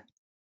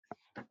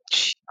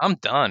 I'm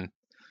done.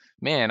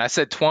 Man, I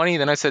said 20,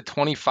 then I said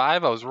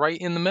 25. I was right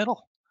in the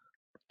middle.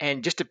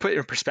 And just to put it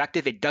in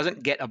perspective, it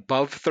doesn't get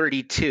above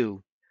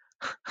 32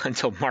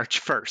 until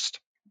March 1st.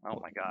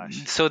 Oh my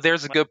gosh. So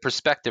there's a good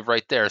perspective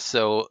right there.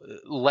 So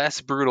less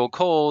brutal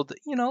cold,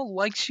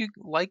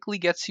 likely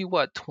gets you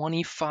what,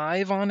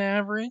 25 on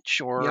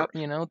average, or Yep.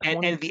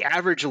 20? And the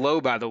average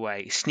low, by the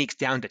way, sneaks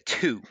down to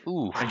 2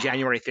 on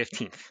January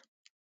 15th.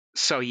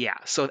 So yeah,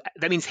 so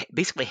that means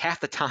basically half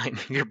the time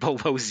you're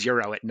below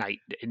zero at night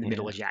in the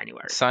middle of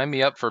January. Sign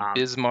me up for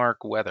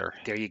Bismarck weather.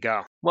 There you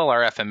go. Well,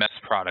 our FMS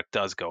product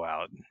does go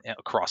out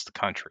across the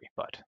country,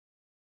 but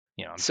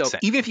so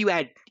even if you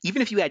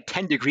add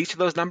 10 degrees to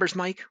those numbers,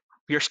 Mike,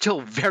 we are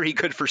still very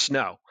good for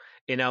snow.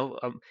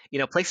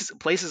 Places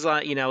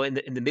in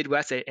the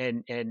Midwest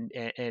and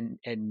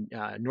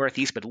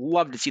Northeast would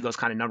love to see those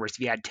kind of numbers if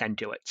you add 10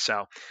 to it.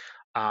 So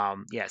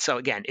yeah. So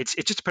again, it's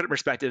just to put it in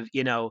perspective.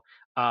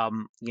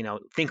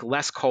 Think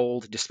less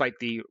cold despite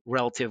the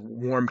relative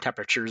warm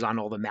temperatures on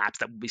all the maps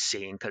that we'll be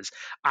seeing. Because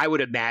I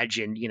would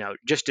imagine,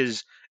 just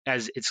as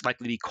it's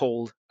likely to be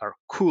cold or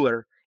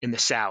cooler in the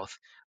south,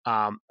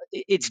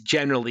 it's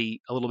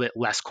generally a little bit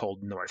less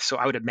cold north. So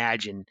I would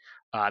imagine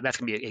that's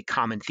going to be a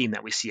common theme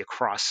that we see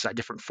across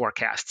different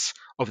forecasts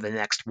over the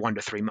next 1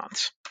 to 3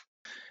 months.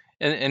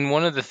 And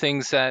one of the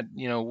things that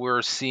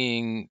we're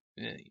seeing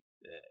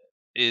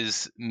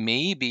is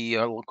maybe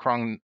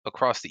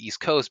across the East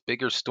Coast,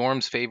 bigger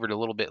storms favored a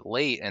little bit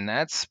late, and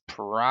that's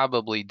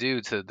probably due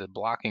to the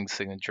blocking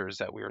signatures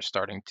that we are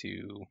starting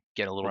to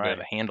get a little bit of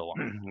a handle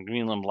on. The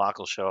Greenland block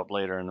will show up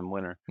later in the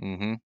winter.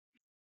 Mm-hmm.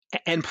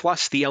 And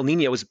plus, the El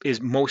Nino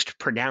is most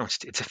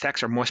pronounced. Its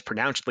effects are most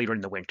pronounced later in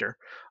the winter.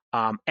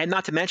 And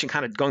not to mention,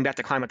 kind of going back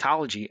to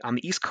climatology, on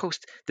the East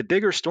Coast, the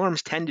bigger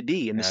storms tend to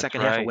be in the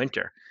second half of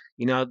winter.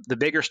 The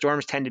bigger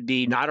storms tend to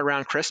be not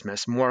around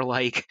Christmas, more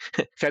like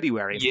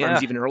February,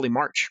 sometimes even early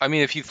March. I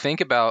mean, if you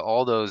think about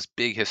all those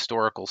big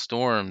historical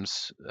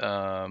storms,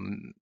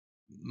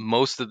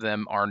 most of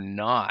them are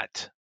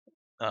not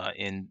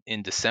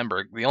in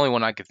December. The only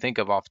one I could think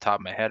of off the top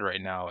of my head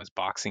right now is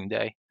Boxing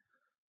Day.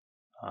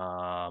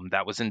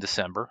 That was in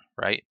December,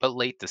 right? But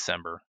late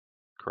December,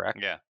 correct?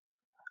 Yeah.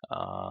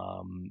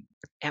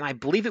 And I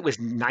believe it was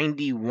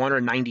 91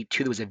 or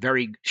 92. There was a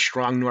very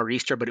strong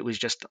nor'easter, but it was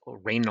just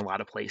rain in a lot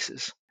of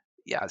places.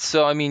 Yeah.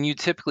 So, I mean, you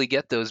typically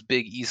get those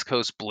big East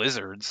Coast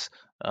blizzards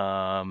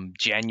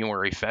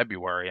January,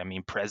 February. I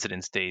mean,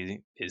 President's Day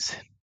is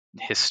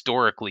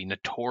historically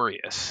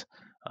notorious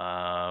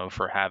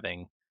for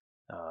having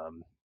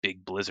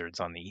big blizzards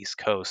on the East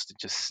Coast.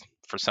 Just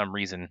for some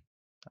reason,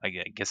 I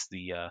guess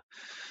the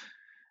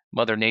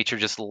Mother Nature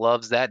just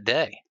loves that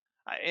day.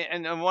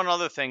 And one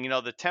other thing,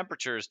 the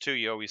temperatures too,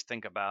 you always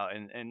think about,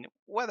 and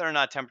whether or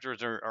not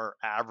temperatures are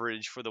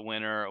average for the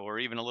winter or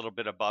even a little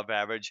bit above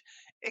average,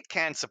 it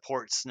can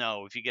support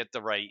snow if you get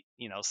the right,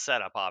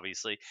 setup,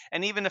 obviously.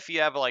 And even if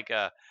you have like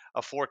a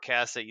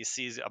forecast that you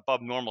see is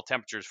above normal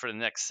temperatures for the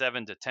next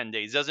 7 to 10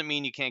 days, doesn't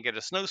mean you can't get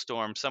a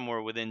snowstorm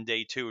somewhere within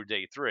day 2 or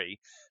day 3,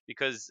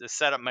 because the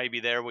setup might be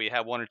there where you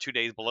have 1 or 2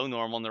 days below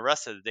normal and the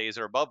rest of the days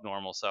are above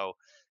normal. So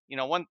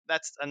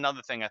that's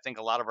another thing I think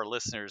a lot of our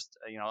listeners,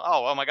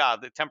 oh my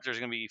God, the temperature is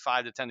going to be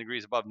 5 to 10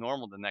 degrees above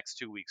normal the next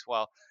 2 weeks.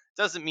 Well,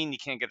 it doesn't mean you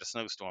can't get a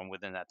snowstorm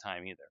within that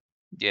time either.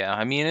 Yeah,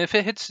 I mean, if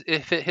it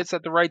hits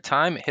at the right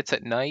time, it hits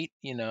at night.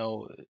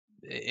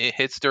 It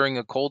hits during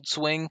a cold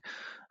swing.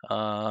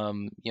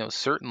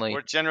 Certainly. Or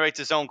it generates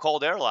its own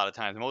cold air a lot of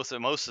times. Most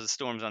of the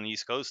storms on the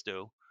East Coast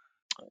do.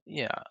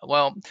 Yeah.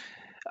 Well,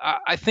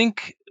 I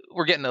think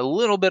we're getting a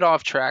little bit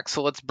off track,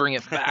 so let's bring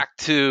it back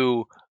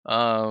to.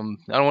 I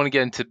don't want to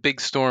get into big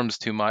storms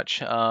too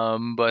much,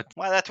 but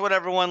that's what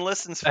everyone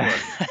listens for.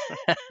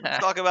 Let's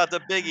talk about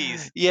the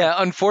biggies. Yeah,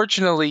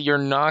 unfortunately, you're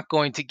not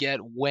going to get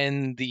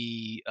when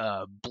the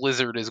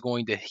blizzard is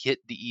going to hit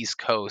the East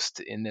Coast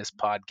in this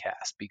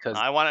podcast, because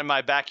I want it in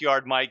my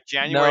backyard, Mike.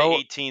 January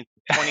 18th,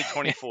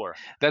 2024.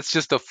 That's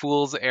just a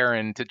fool's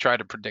errand to try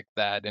to predict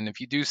that. And if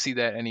you do see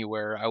that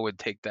anywhere, I would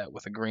take that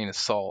with a grain of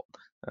salt.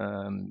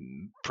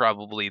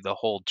 Probably the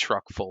whole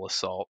truck full of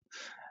salt,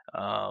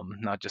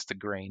 not just a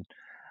grain.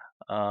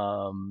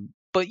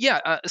 But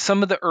yeah,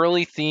 some of the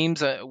early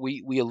themes,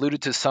 we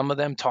alluded to some of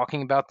them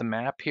talking about the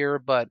map here.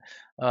 But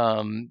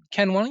Ken,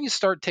 why don't you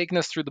start taking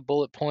us through the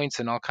bullet points,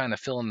 and I'll kind of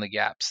fill in the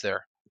gaps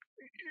there.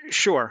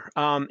 Sure.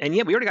 And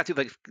yeah, we already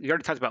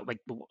talked about like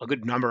a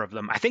good number of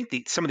them. I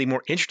think some of the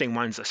more interesting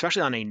ones,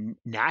 especially on a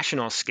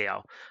national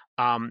scale,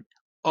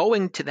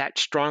 owing to that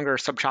stronger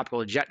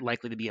subtropical jet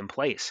likely to be in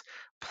place,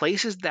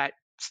 places that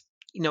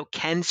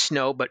can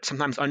snow but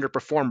sometimes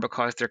underperform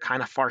because they're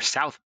kind of far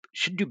south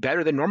should do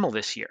better than normal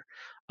this year.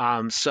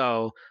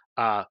 So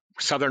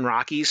Southern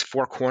Rockies,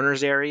 Four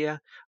Corners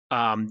area,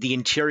 the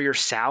interior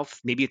South,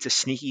 maybe it's a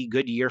sneaky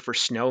good year for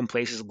snow in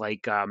places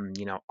like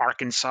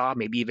Arkansas,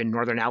 maybe even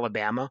northern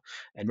Alabama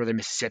and northern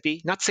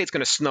Mississippi. Not to say it's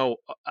going to snow,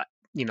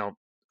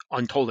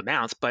 untold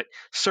amounts, but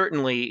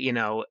certainly,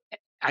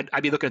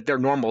 I'd be looking at their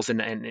normals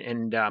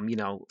and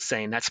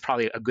saying that's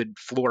probably a good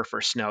floor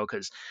for snow,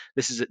 because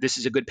this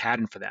is a good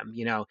pattern for them.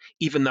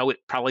 Even though it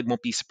probably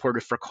won't be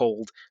supportive for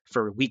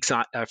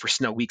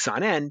snow weeks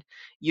on end,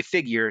 you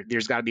figure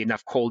there's got to be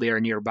enough cold air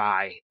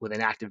nearby with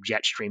an active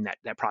jet stream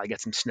that probably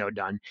gets some snow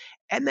done,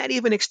 and that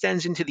even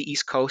extends into the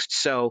East Coast.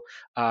 So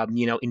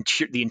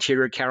the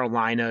interior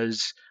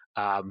Carolinas.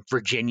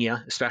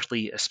 Virginia,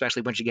 especially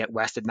once you get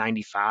west of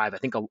 95, I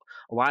think a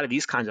lot of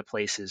these kinds of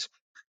places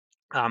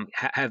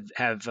have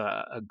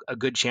a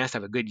good chance to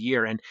have a good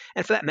year, and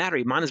for that matter,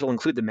 you might as well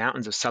include the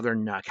mountains of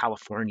Southern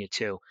California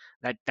too.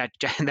 That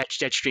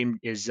jet stream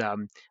is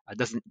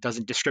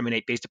doesn't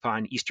discriminate based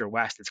upon east or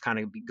west. It's kind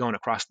of going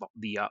across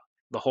the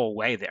whole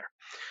way there.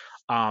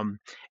 And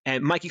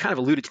Mike, you kind of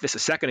alluded to this a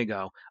second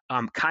ago.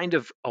 Kind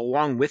of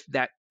along with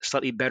that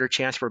slightly better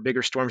chance for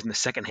bigger storms in the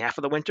second half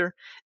of the winter,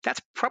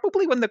 that's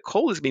probably when the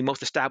cold is going to be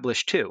most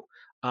established too.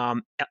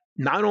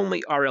 Not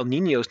only are El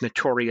Niños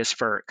notorious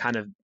for kind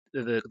of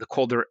the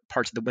colder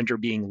parts of the winter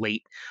being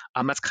late,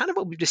 that's kind of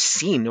what we've just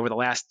seen over the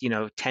last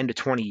 10 to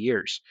 20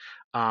 years.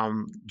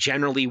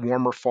 Generally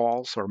warmer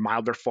falls or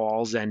milder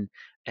falls and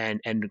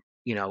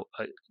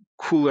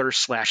cooler /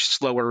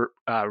 slower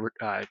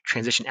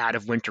transition out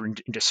of winter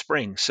into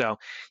spring. So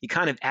you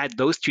kind of add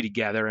those two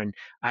together, and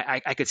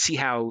I could see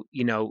how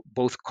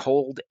both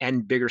cold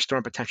and bigger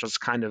storm potentials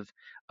kind of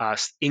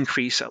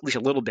increase at least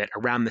a little bit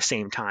around the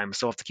same time.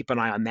 So we'll have to keep an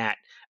eye on that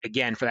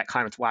again for that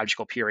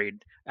climatological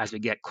period as we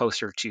get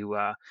closer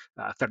to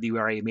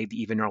February,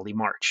 maybe even early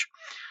March.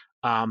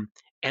 And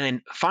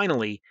then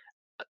finally,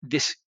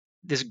 this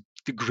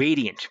the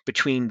gradient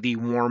between the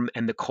warm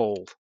and the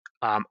cold,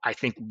 I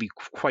think, will be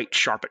quite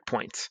sharp at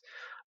points.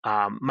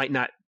 It might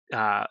not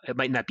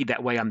be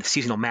that way on the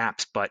seasonal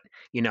maps, but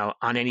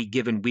on any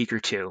given week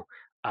or two,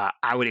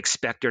 I would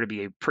expect there to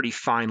be a pretty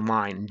fine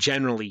line,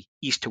 generally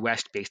east to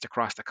west based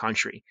across the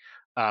country,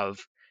 of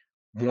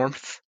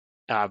warmth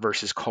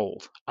versus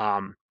cold.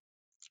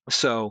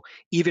 So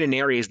even in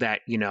areas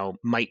that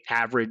might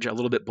average a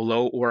little bit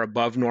below or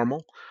above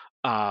normal,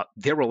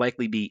 there will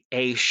likely be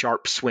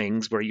sharp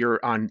swings where you're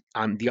on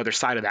the other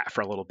side of that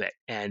for a little bit.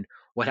 And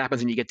what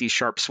happens when you get these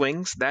sharp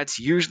swings? That's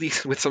usually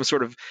with some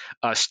sort of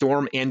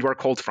storm and/or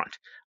cold front,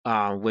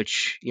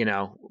 which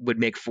would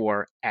make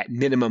for, at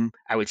minimum,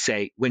 I would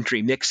say,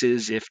 wintry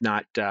mixes, if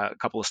not a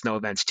couple of snow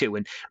events too.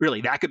 And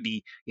really, that could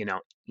be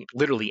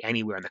literally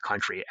anywhere in the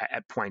country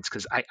at points,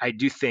 because I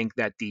do think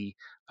that the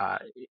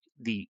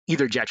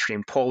either jet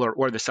stream, polar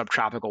or the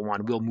subtropical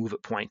one, will move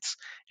at points.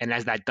 And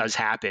as that does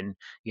happen,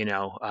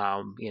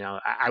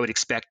 I would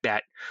expect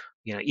that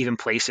even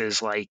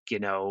places like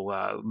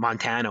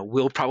Montana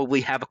will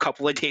probably have a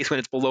couple of days when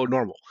it's below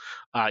normal,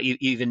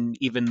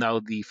 even though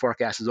the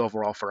forecast is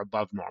overall for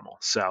above normal.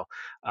 So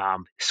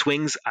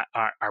swings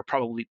are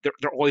probably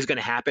they're always going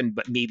to happen,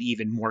 but maybe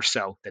even more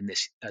so than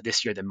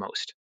this year than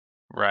most.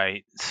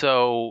 Right.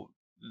 So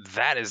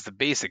that is the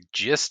basic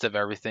gist of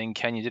everything.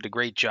 Ken, you did a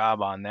great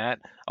job on that.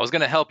 I was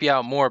going to help you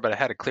out more, but I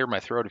had to clear my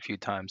throat a few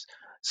times.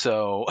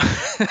 So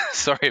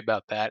sorry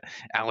about that.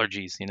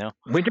 Allergies,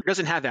 Winter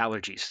doesn't have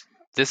allergies.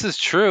 This is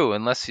true,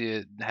 unless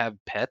you have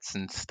pets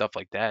and stuff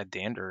like that,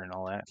 dander and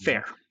all that.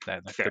 Fair.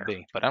 That Fair. could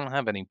be. But I don't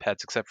have any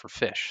pets except for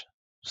fish.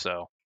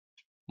 So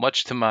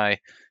much to my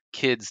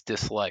kids'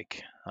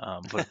 dislike,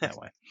 put it that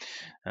way.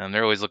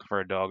 They're always looking for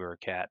a dog or a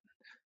cat.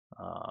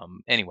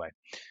 Anyway.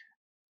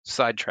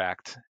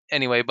 Sidetracked.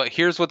 Anyway, but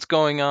here's what's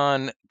going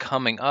on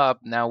coming up.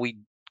 Now, we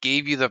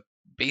gave you the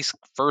basic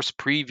first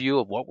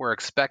preview of what we're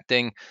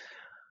expecting,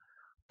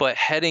 but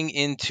heading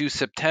into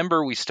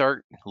September, we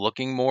start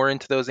looking more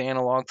into those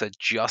analogs,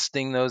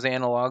 adjusting those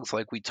analogs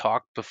like we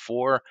talked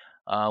before.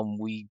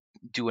 We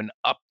do an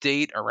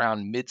update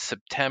around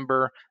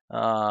mid-September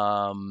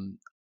on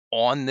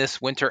this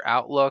winter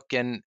outlook.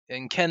 And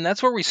Ken,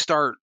 that's where we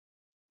start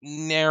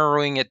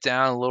narrowing it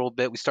down a little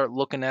bit. We start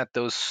looking at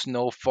those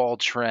snowfall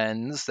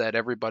trends that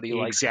everybody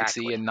likes to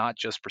see, and not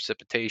just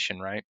precipitation,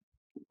 right?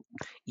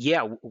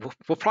 Yeah,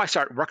 we'll probably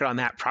start working on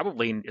that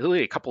probably in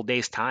really a couple of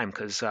days' time,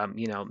 because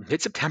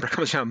mid-September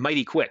comes around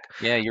mighty quick.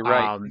 Yeah, you're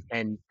right.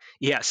 And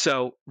yeah,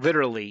 so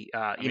literally,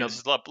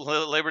 this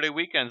Labor Day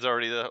weekend's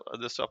already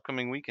this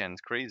upcoming weekend.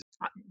 It's crazy.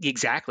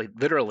 Exactly,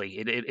 literally,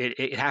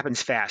 it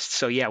happens fast.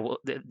 So yeah, well,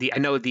 I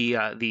know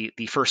the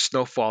first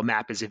snowfall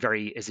map is a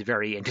very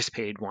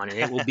anticipated one, and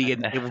it will be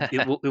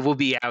it will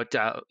be out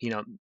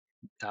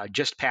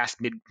just past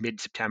mid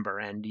September.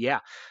 And yeah,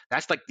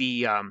 that's like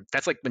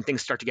that's like when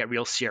things start to get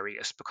real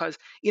serious, because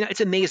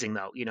it's amazing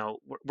though.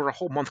 We're a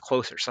whole month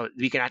closer, so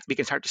we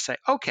can start to say,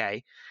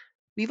 okay,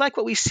 we like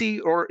what we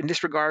see, or in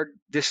this regard,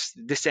 this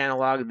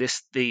analog,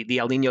 the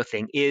El Nino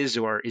thing is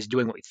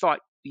doing what we thought,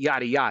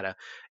 yada yada.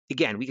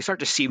 Again, we can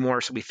start to see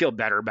more, so we feel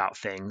better about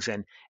things,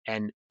 and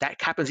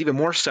that happens even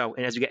more so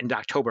as we get into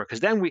October, because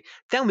then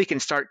we can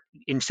start,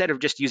 instead of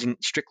just using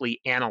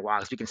strictly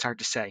analogs, we can start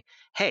to say,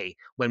 hey,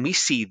 when we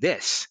see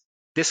this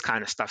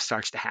kind of stuff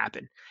starts to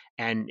happen.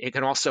 And it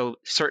can also,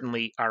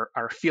 certainly,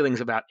 our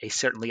feelings about a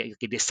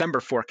December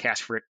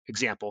forecast, for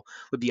example,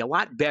 would be a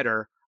lot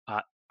better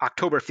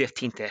October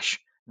 15th-ish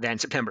than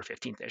September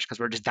 15th-ish, because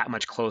we're just that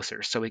much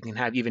closer. So we can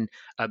have even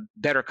a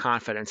better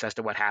confidence as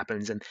to what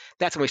happens. And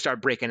that's when we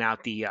start breaking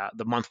out the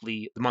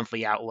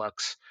monthly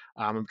outlooks.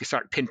 We can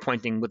start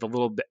pinpointing with a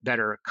little bit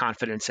better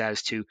confidence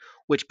as to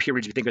which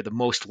periods we think are the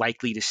most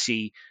likely to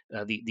see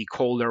the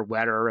colder,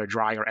 wetter,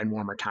 drier, and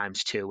warmer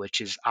times too,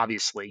 which is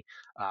obviously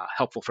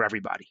helpful for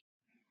everybody.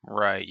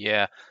 Right.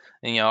 Yeah.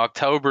 And,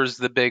 October's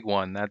the big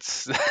one.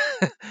 That's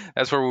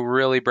that's where we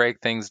really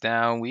break things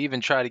down. We even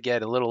try to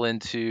get a little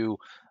into,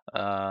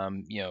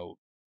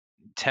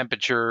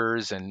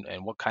 temperatures and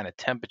what kind of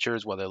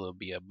temperatures, whether they'll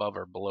be above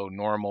or below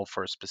normal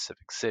for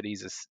specific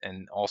cities,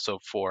 and also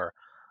for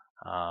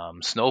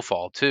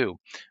snowfall too,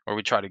 where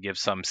we try to give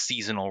some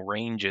seasonal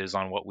ranges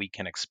on what we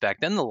can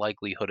expect and the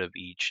likelihood of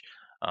each.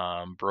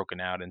 broken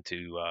out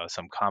into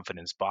some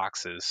confidence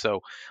boxes.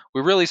 So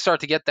we really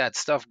start to get that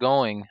stuff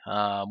going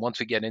once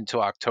we get into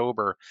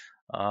October,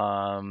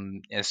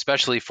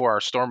 especially for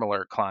our Storm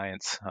Alert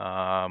clients.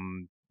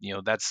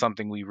 That's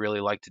something we really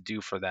like to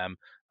do for them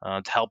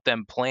to help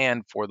them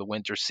plan for the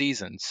winter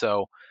season.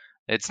 So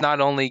it's not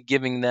only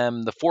giving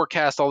them the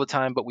forecast all the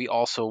time, but we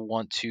also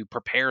want to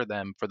prepare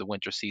them for the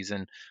winter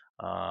season.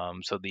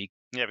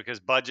 Because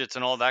budgets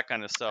and all that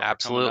kind of stuff are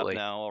coming up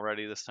now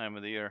already this time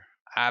of the year.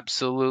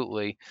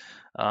 Absolutely.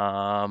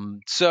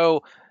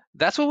 So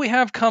that's what we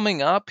have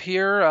coming up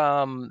here.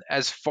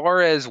 As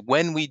far as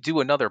when we do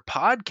another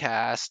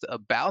podcast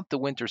about the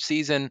winter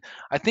season,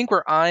 I think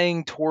we're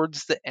eyeing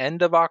towards the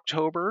end of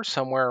October,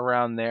 somewhere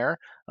around there.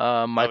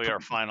 That'll be our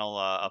final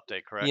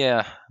update, correct?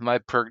 Yeah, my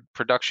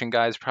production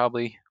guy's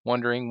probably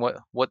wondering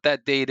what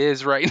that date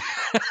is right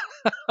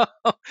now.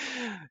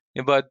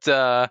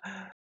 But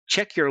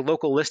check your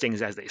local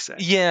listings, as they say.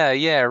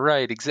 Yeah,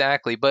 right,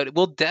 exactly. But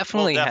we'll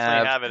definitely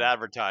have it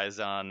advertised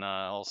on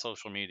all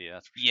social media.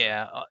 That's for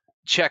sure.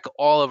 Check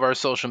all of our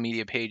social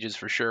media pages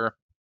for sure.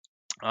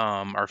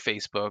 Our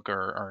Facebook,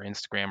 or our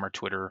Instagram, our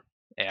Twitter,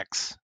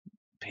 X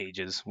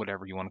pages,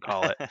 whatever you want to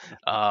call it.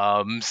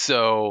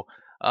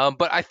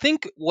 But I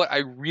think what I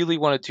really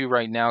want to do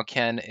right now,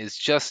 Ken, is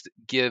just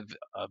give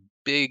a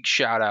big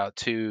shout out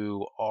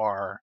to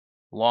our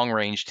long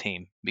range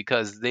team,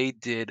 because they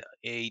did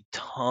a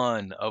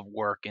ton of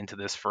work into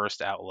this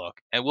first outlook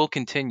and will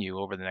continue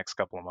over the next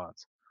couple of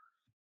months.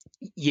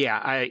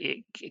 Yeah,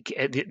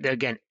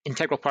 again,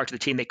 integral parts of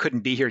the team. They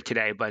couldn't be here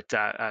today, but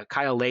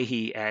Kyle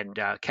Leahy and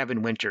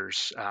Kevin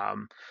Winters,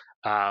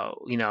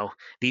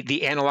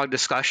 the analog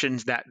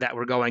discussions that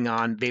were going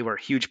on, they were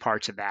huge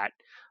parts of that.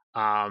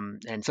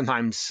 And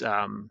sometimes,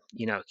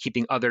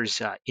 keeping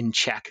others in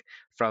check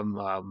from,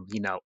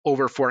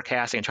 over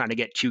forecasting and trying to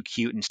get too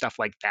cute and stuff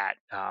like that.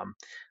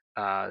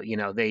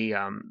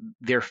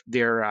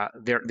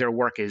 Their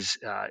work is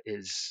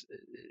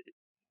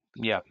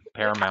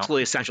paramount,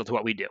 absolutely essential to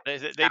what we do.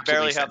 They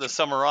barely have the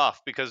summer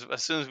off, because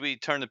as soon as we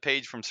turn the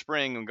page from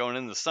spring and going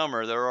into the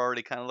summer, they're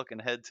already kind of looking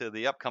ahead to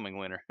the upcoming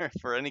winter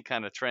for any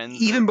kind of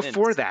trends. Even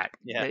before that,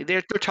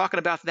 they're talking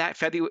about that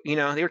February.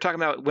 They were talking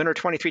about winter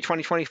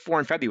 2024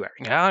 in February.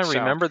 Yeah, I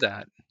remember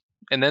that.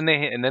 And then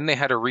they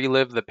had to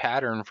relive the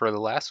pattern for the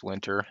last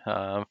winter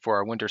for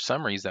our winter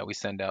summaries that we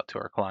send out to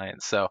our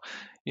clients. So,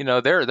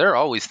 they're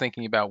always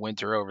thinking about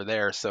winter over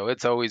there. So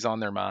it's always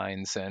on their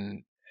minds,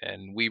 and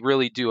we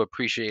really do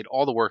appreciate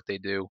all the work they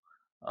do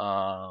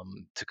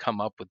to come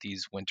up with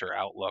these winter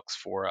outlooks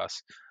for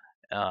us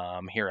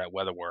here at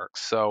WeatherWorks.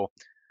 So,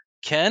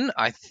 Ken,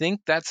 I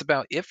think that's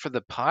about it for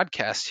the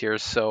podcast here.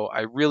 So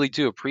I really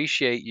do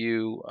appreciate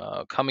you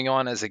coming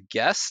on as a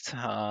guest.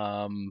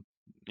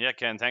 Yeah,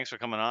 Ken, thanks for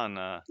coming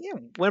on.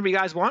 Whenever you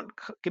guys want,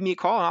 give me a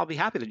call and I'll be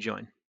happy to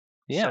join.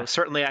 Yeah. So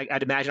certainly,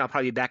 I'd imagine I'll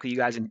probably be back with you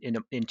guys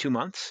in 2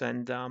 months,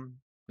 and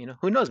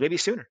who knows, maybe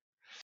sooner.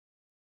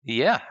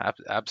 Yeah,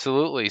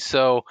 absolutely.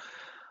 So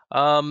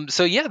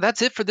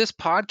that's it for this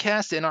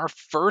podcast and our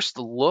first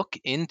look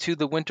into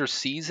the winter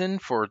season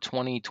for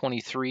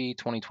 2023,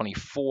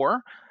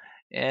 2024.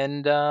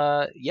 And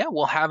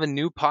we'll have a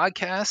new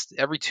podcast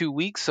every 2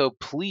 weeks. So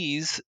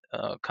please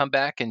come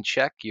back and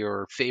check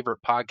your favorite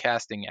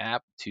podcasting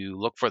app to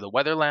look for the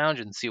Weather Lounge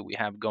and see what we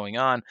have going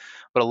on.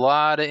 But a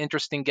lot of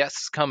interesting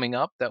guests coming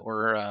up that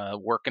we're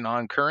working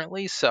on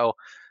currently. So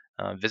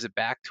visit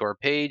back to our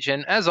page.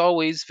 And as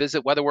always,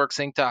 visit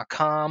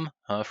weatherworksinc.com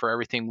for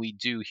everything we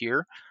do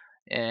here,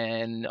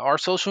 and our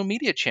social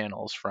media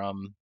channels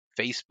from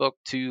Facebook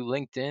to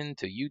LinkedIn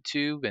to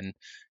YouTube. And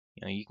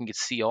you can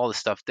see all the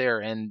stuff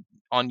there. And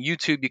on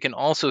YouTube, you can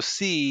also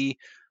see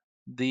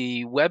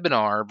the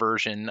webinar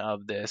version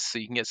of this, so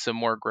you can get some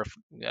more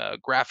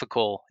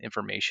graphical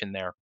information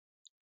there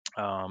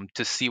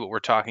to see what we're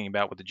talking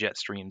about with the jet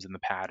streams and the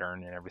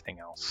pattern and everything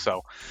else.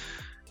 So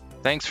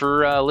thanks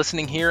for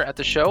listening here at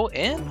the show,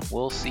 and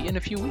we'll see you in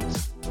a few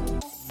weeks.